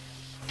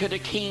till the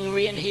king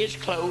rent his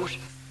clothes.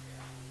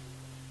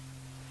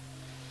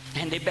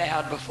 And they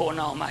bowed before an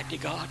Almighty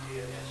God.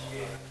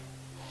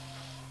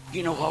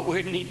 You know what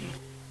we're needing?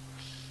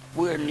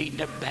 We're needing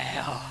to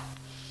bow.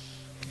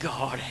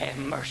 God have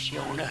mercy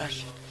on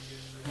us.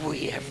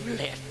 We have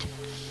left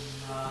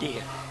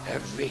the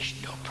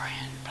original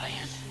plan.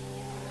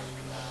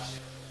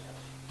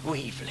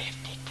 We've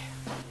left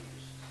it.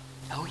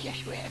 Oh,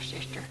 yes, we have,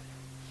 sister.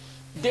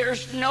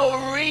 There's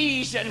no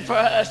reason for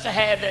us to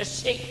have this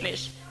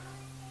sickness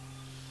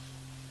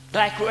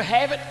like we're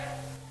having.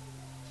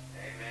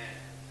 Amen.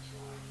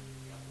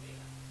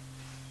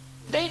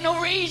 There ain't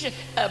no reason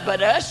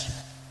but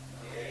us.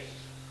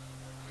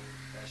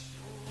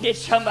 Did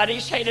somebody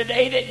say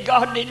today that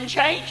God didn't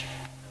change?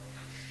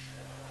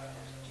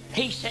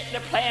 He set the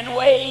plan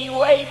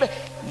way back,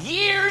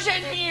 years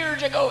and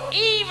years ago.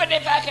 Even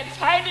if I could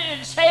find it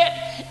and say it,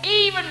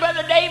 even by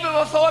the day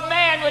before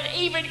man was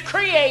even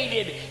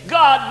created,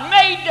 God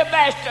made the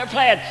master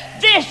plan.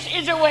 This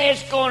is the way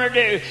it's going to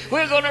do.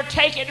 We're going to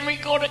take it and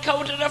we're going to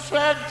go to the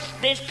flood.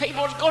 This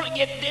people's going to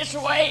get this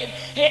way,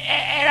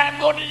 and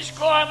I'm going to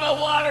destroy my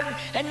water,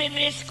 and then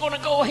it's going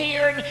to go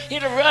here, and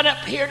it'll run up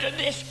here to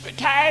this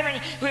time,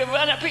 and we'll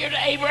run up here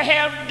to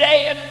Abraham's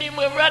day, and then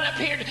we'll run up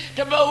here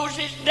to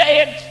Moses'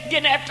 day, and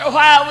then after a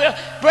while we'll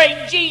bring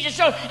Jesus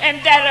on,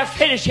 and that'll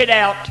finish it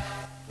out.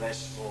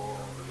 Bless Lord.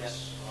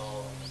 Yes,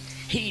 Lord.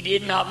 He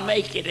did not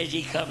make it as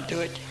he come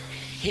to it.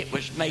 It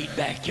was made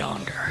back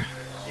yonder.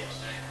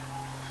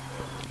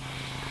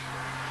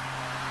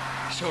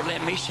 So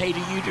let me say to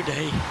you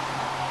today,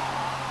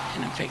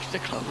 and I'm fixing to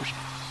close,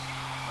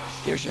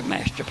 there's a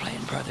master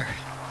plan, brother.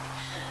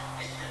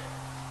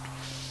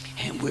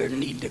 And we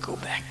need to go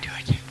back to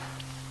it.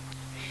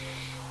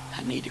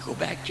 I need to go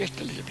back just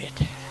a little bit.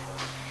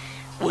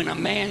 When a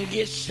man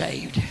gets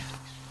saved,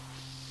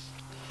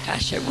 I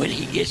said when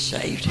he gets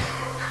saved,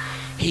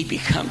 he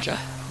becomes a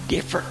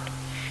different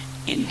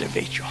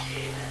individual.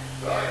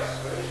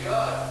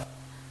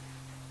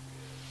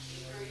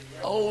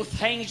 Old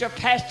things are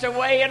passed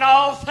away and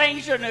all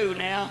things are new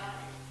now.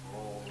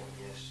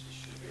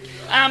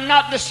 I'm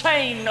not the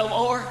same no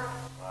more.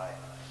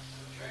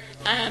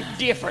 I'm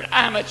different.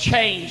 I'm a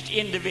changed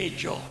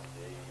individual.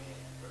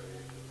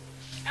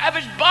 I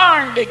was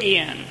born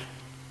again.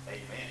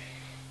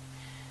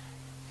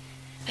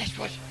 That's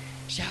what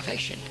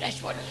salvation,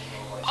 that's what.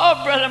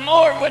 Oh, Brother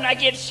Moore, when I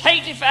get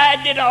sanctified,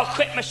 then I'll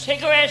quit my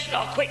cigarettes and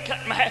I'll quit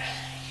cutting my hair.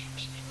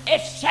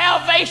 If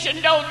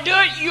salvation don't do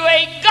it, you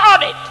ain't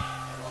got it.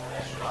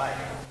 That's right.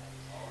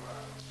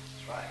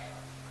 That's right.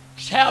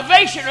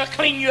 Salvation will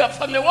clean you up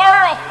from the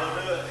world. He'll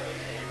do it.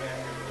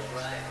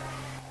 Amen.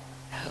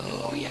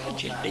 Oh, yeah, I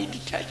just need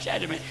to touch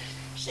that a minute.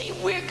 See,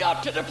 we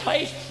got to the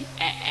place,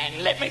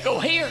 and let me go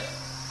here.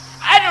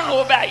 I don't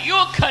know about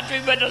your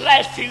country, but the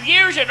last few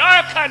years in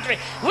our country,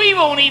 we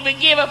won't even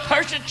give a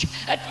person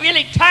a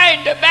really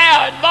time to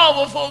bow and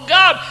fall before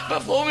God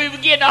before we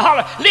begin to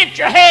holler, lift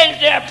your hands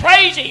there,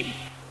 praise Him.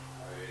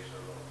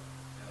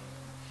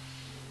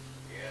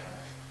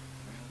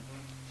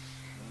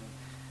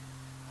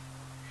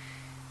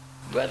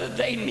 Brother,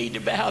 they need to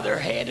bow their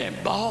head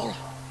and bawl.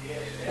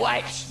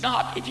 Wipe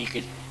snot, if you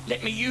could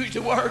let me use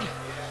the word,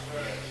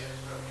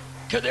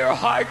 till their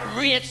heart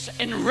rents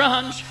and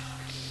runs,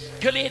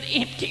 till it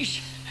empties.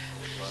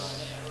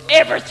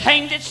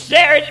 Everything that's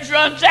there, it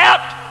runs out.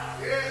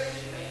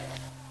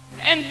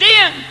 And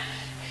then,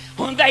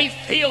 when they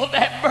feel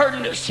that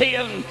burden of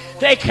sin,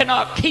 they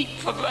cannot keep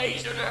from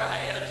raising their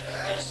hands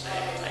and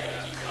saying,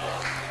 thank you,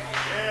 God.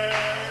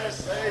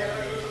 Yes,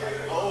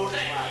 Thank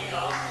you,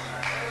 God.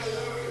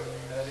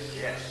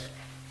 yes.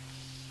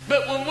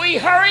 But when we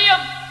hurry them,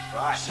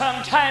 Right.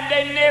 sometimes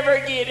they never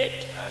get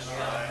it. That's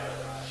right.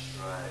 That's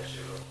right.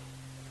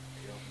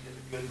 You don't get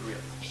a good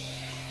grip.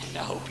 And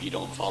I hope you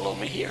don't follow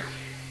me here.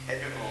 Head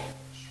it on.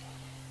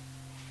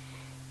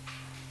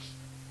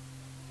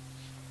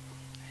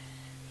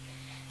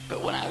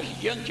 But when I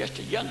was young, just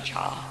a young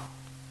child,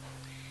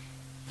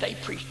 they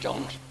preached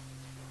on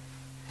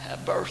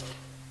birth.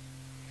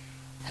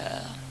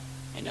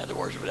 In other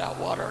words, without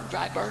water or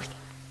dry birth.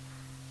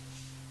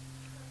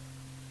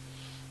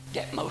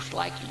 That most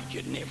likely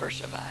you'd never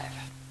survive.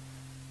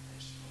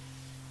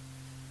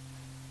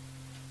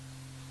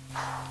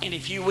 And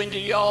if you went to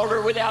the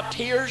altar without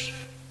tears,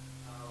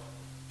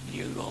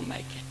 you're going to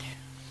make it.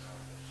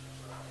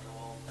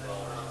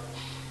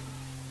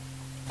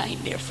 I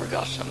ain't never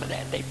forgot some of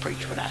that they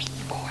preached when I was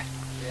a boy.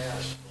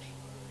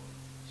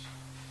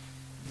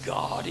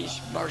 God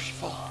is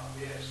merciful.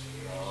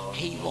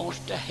 He wants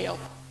to help.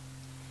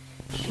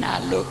 And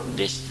I looked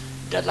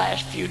the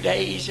last few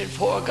days, and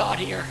before I got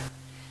here,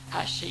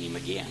 I see him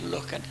again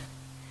looking.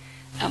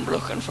 I'm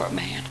looking for a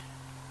man.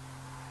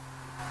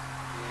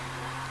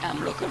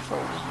 I'm looking for a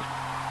woman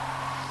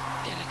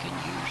that I can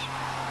use.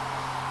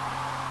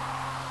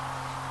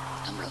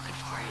 I'm looking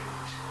for it.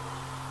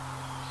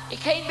 It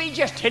can't be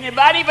just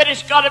anybody, but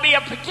it's got to be a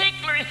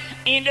particular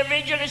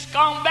individual that's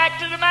gone back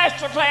to the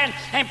master plan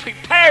and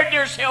prepared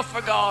themselves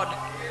for God.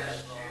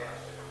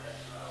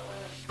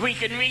 We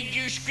can read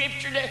you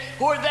scripture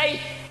where they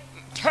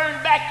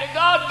turned back to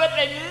God, but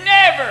they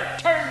never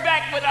turned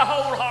back with a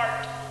whole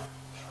heart.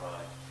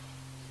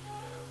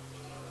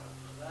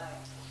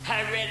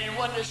 I read in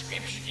one of the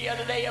scriptures the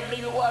other day, I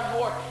believe it was,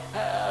 where,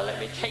 let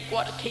me take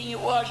what a king it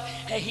was.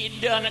 He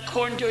had done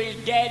according to his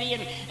daddy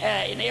and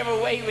in every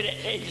way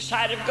in the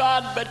sight of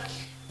God, but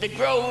the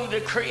groves,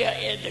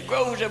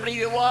 I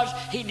believe it was,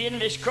 he didn't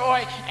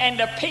destroy, and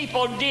the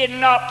people did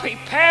not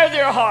prepare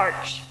their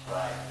hearts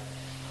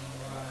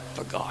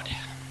for God.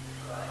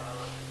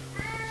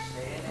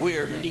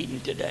 We're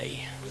needing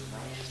today.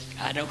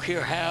 I don't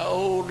care how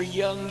old or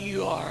young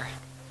you are.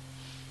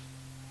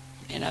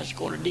 And I was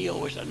going to deal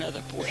with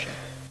another portion.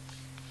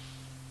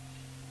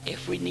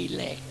 If we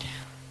neglect,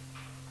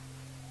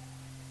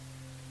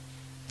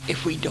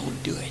 if we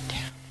don't do it,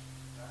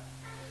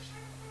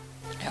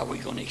 how are we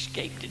going to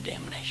escape the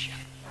damnation?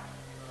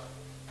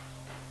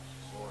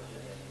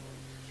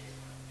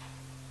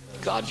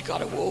 God's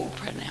got a woe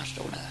pronounced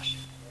on us.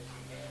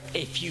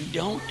 If you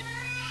don't,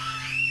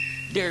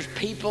 there's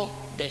people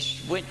that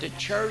went to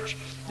church,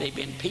 they've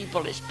been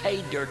people that's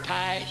paid their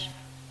tithes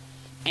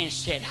and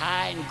sat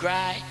high and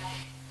dry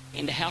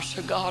in the house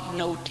of God,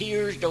 no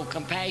tears, no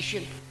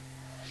compassion,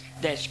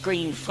 that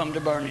screamed from the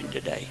burning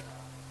today.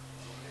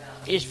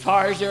 As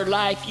far as their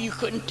life, you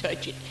couldn't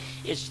touch it.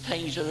 It's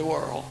things of the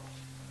world.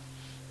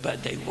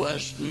 But they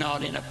was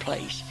not in a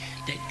place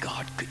that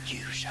God could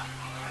use them.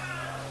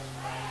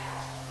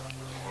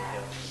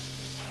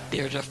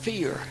 There's a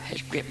fear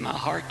has gripped my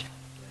heart.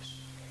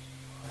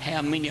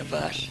 How many of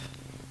us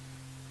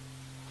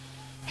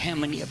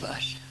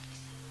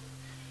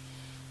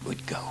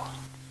would go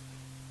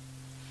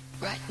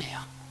right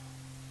now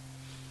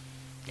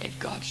if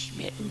God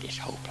smitten this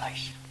whole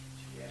place?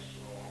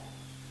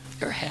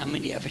 Or how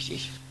many of us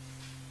is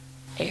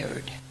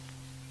erred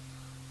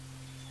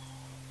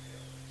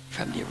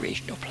from the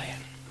original plan?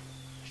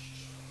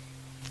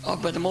 Oh,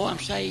 Brother Moore, I'm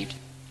saved.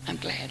 I'm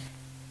glad.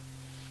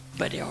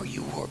 But are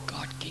you where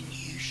God can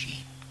use you?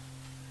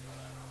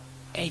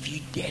 Have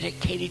you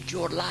dedicated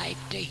your life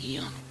to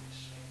Him?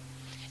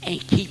 And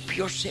keep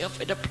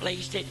yourself in a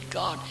place that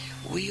God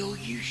will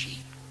use you.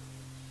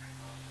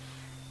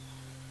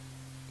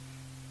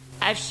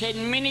 I've said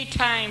many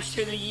times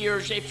through the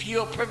years, if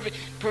you'll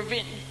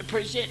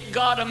present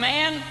God a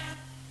man,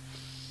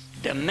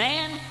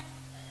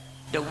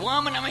 the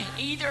woman,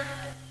 either,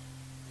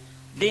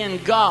 then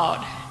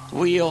God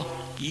will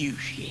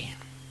use you.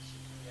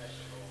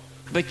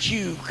 But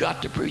you've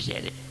got to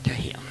present it. to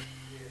him.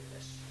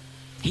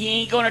 He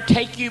ain't going to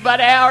take you by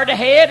the hour of the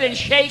head and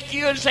shake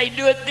you and say,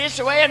 do it this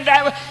way and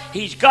that way.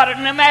 He's got it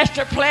in the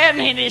master plan,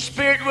 and his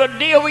Spirit will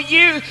deal with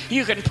you.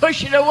 You can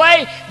push it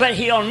away, but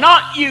he'll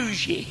not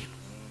use you.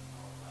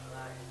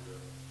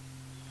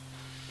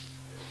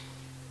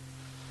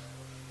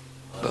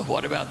 But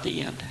what about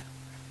the end?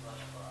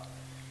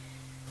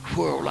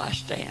 Where will I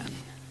stand?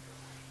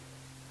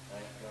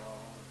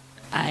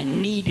 I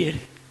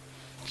needed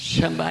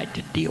somebody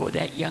to deal with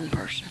that young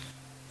person.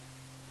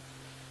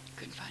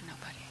 Couldn't find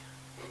nobody.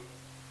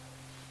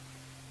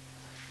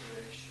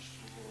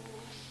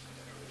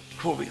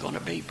 Where are we going to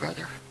be,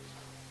 brother?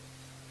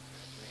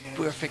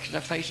 We're fixing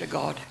the face of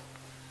God.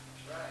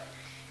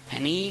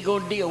 And he ain't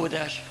going to deal with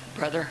us,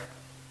 brother,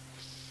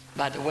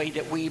 by the way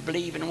that we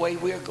believe and the way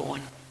we're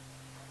going.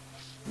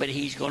 But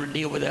he's going to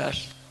deal with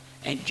us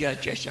and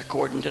judge us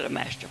according to the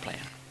master plan.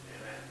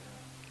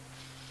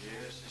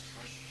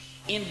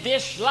 In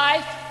this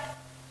life,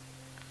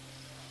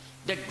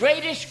 the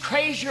greatest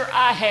treasure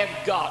I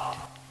have got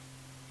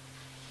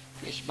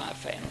is my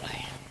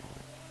family.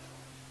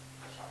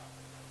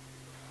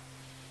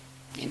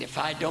 And if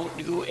I don't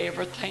do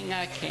everything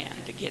I can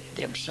to get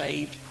them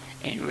saved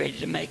and ready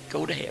to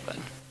go to heaven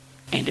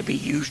and to be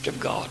used of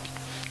God,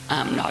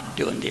 I'm not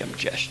doing them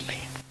justly.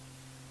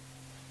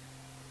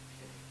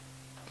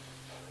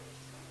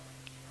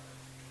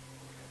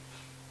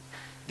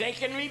 They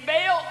can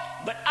rebel,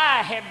 but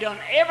I have done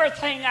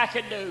everything I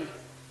could do.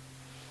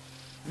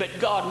 But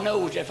God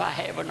knows if I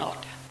have or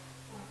not.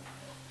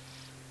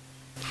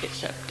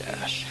 It's up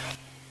to us.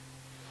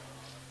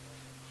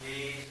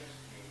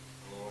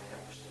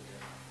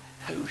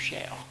 Who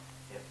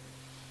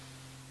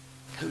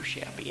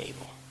shall be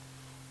able?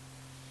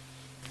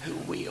 Who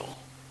will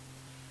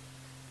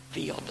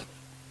feel the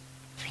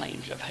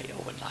flames of hell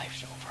when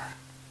life's over?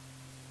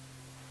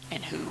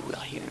 And who will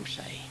hear him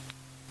say,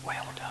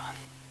 well done?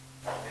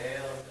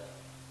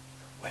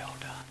 Well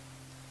done.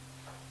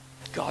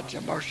 God's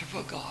a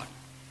merciful God,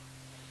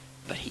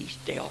 but he's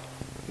dealt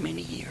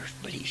many years,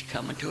 but he's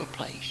coming to a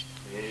place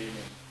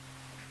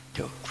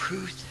to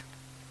truth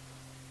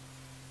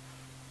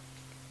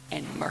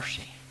and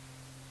mercy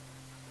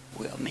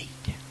will meet.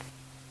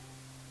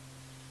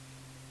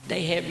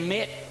 They have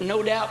met,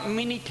 no doubt,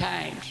 many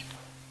times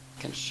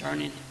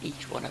concerning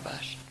each one of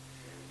us.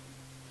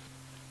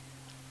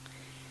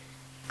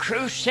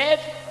 Truth said,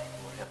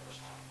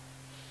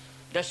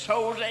 the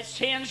soul that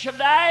sins shall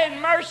die,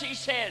 and mercy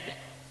said,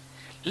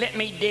 let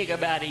me dig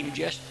about him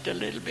just a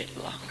little bit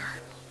longer.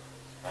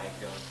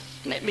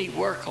 Let me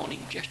work on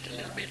him just a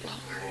little bit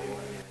longer.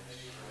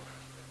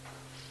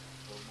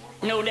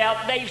 No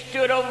doubt they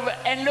stood over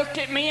and looked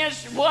at me, and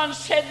one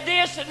said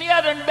this and the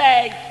other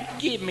begged,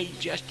 give me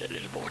just a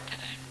little more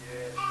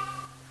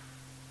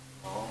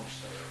time.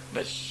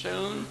 But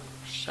soon,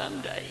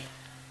 someday,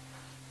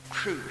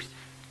 truth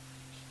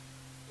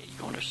is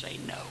going to say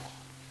no.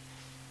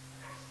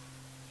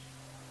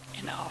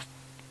 And I'll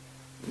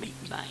meet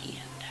my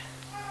end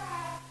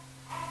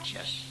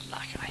just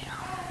like I am.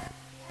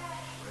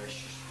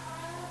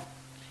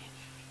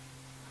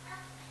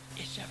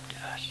 It's up to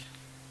us.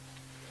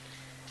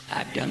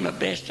 I've done my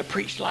best to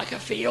preach like I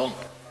feel.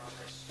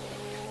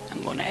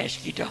 I'm going to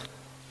ask you to,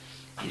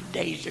 in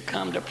days to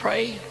come, to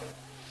pray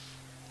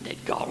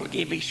that God will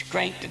give me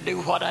strength to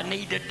do what I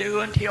need to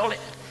do until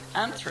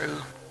I'm through.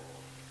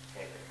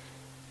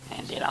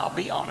 And then I'll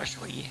be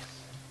honest with you.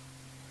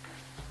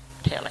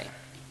 Tell him.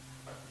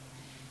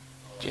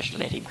 Just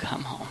let him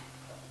come home.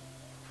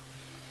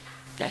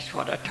 That's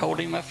what I told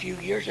him a few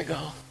years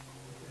ago.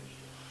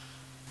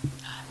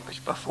 I was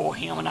before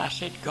him and I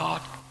said,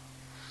 God,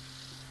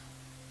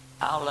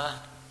 I'll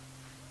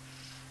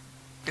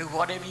do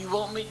whatever you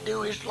want me to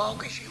do as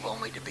long as you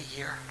want me to be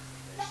here.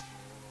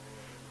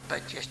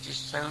 But just as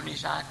soon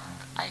as I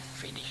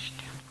finished,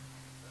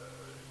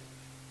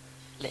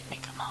 let me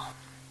come home.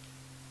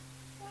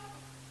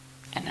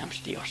 And I'm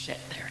still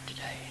sitting there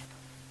today.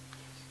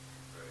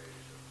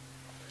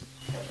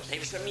 There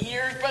were some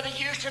years, Brother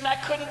Houston, I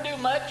couldn't do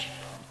much.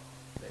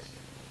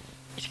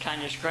 It's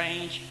kind of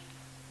strange.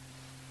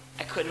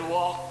 I couldn't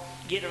walk,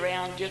 get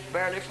around just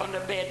barely from the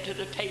bed to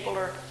the table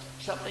or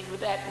something of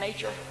that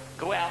nature.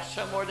 Go out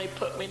somewhere, they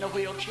put me in a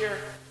wheelchair.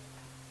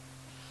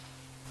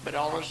 But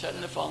all of a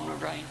sudden the phone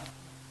would ring.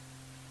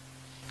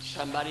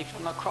 Somebody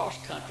from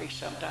across country,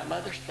 sometime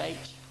other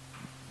states.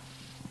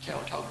 So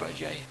I'll talk about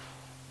Jay.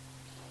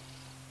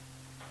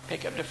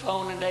 Pick up the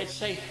phone and they'd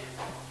say,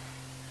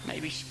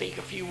 maybe speak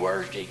a few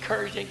words to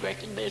encourage them.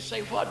 They'd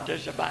say, what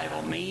does the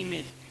Bible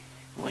mean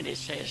when it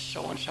says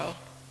so-and-so?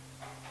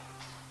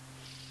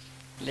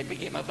 Let me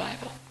get my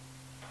Bible.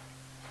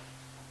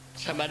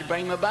 Somebody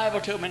bring my Bible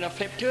to me and I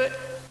flip to it.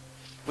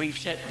 We've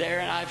sat there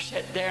and I've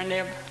sat there and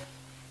they're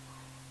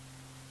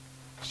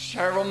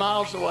several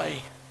miles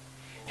away.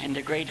 And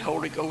the great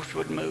Holy Ghost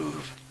would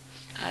move.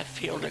 I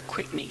feel the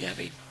quickening of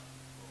him.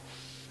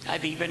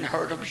 I've even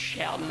heard them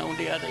shouting on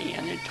the other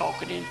end and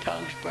talking in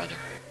tongues, brother.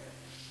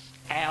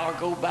 Hour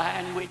go by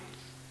and we'd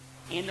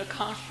end the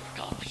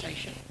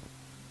conversation.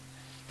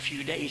 A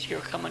few days, here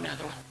come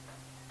another one.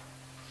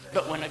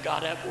 But when I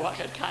got up, I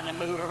could kind of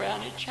move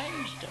around, it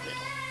changed a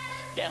little.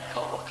 That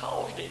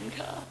calls didn't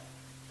come.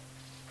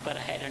 But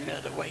I had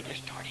another way to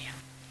start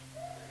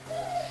in.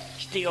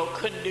 Still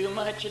couldn't do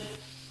much,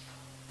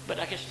 but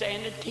I could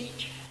stand and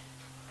teach.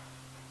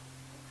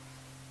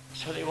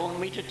 So they wanted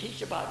me to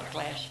teach a Bible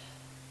class.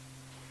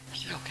 I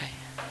said, okay.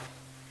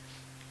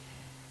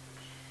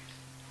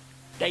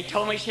 They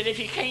told me, said, if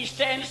you can't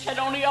stand, sit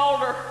on the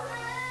altar.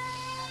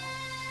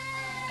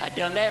 I'd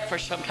done that for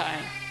some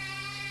time.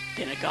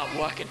 Then I got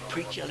where I could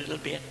preach a little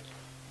bit.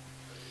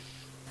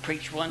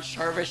 Preach one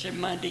service on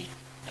Monday,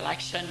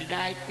 like Sunday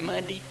night,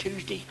 Monday,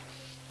 Tuesday.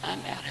 I'm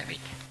out of it.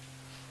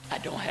 I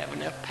don't have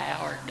enough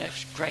power, enough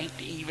strength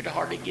to even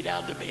hardly get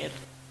out of the bed.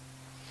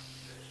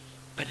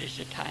 But as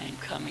the time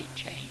come, it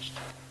changed.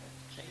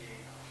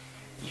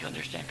 See? You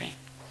understand me?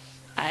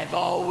 I've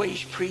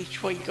always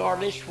preached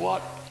regardless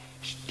what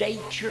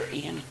state you're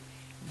in,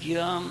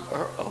 young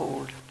or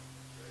old.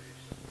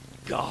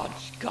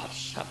 God's got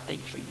something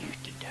for you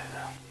to do.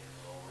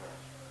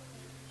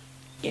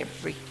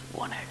 Every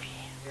one of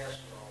you.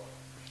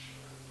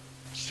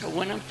 So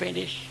when I'm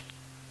finished,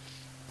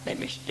 let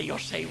me still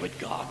say with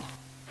God,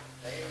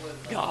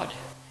 God,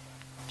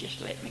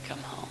 just let me come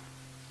home.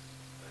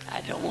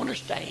 I don't want to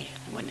stay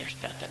when there's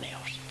nothing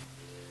else.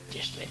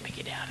 Just let me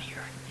get out of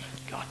here.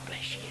 God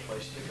bless you.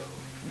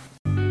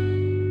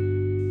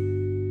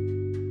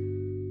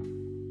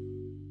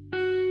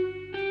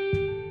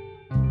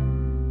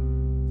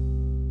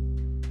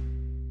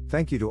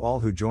 Thank you to all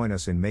who join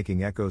us in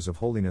making Echoes of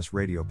Holiness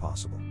Radio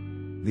possible.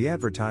 The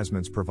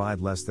advertisements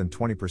provide less than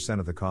 20%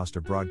 of the cost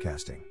of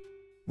broadcasting.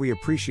 We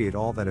appreciate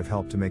all that have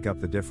helped to make up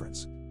the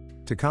difference.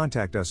 To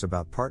contact us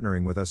about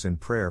partnering with us in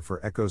prayer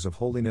for Echoes of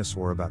Holiness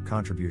or about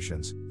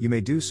contributions, you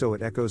may do so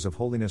at Echoes of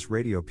Holiness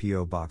Radio,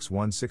 P.O. Box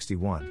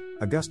 161,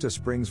 Augusta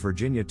Springs,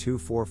 Virginia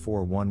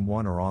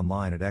 24411, or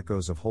online at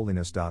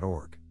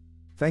echoesofholiness.org.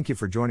 Thank you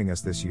for joining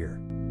us this year.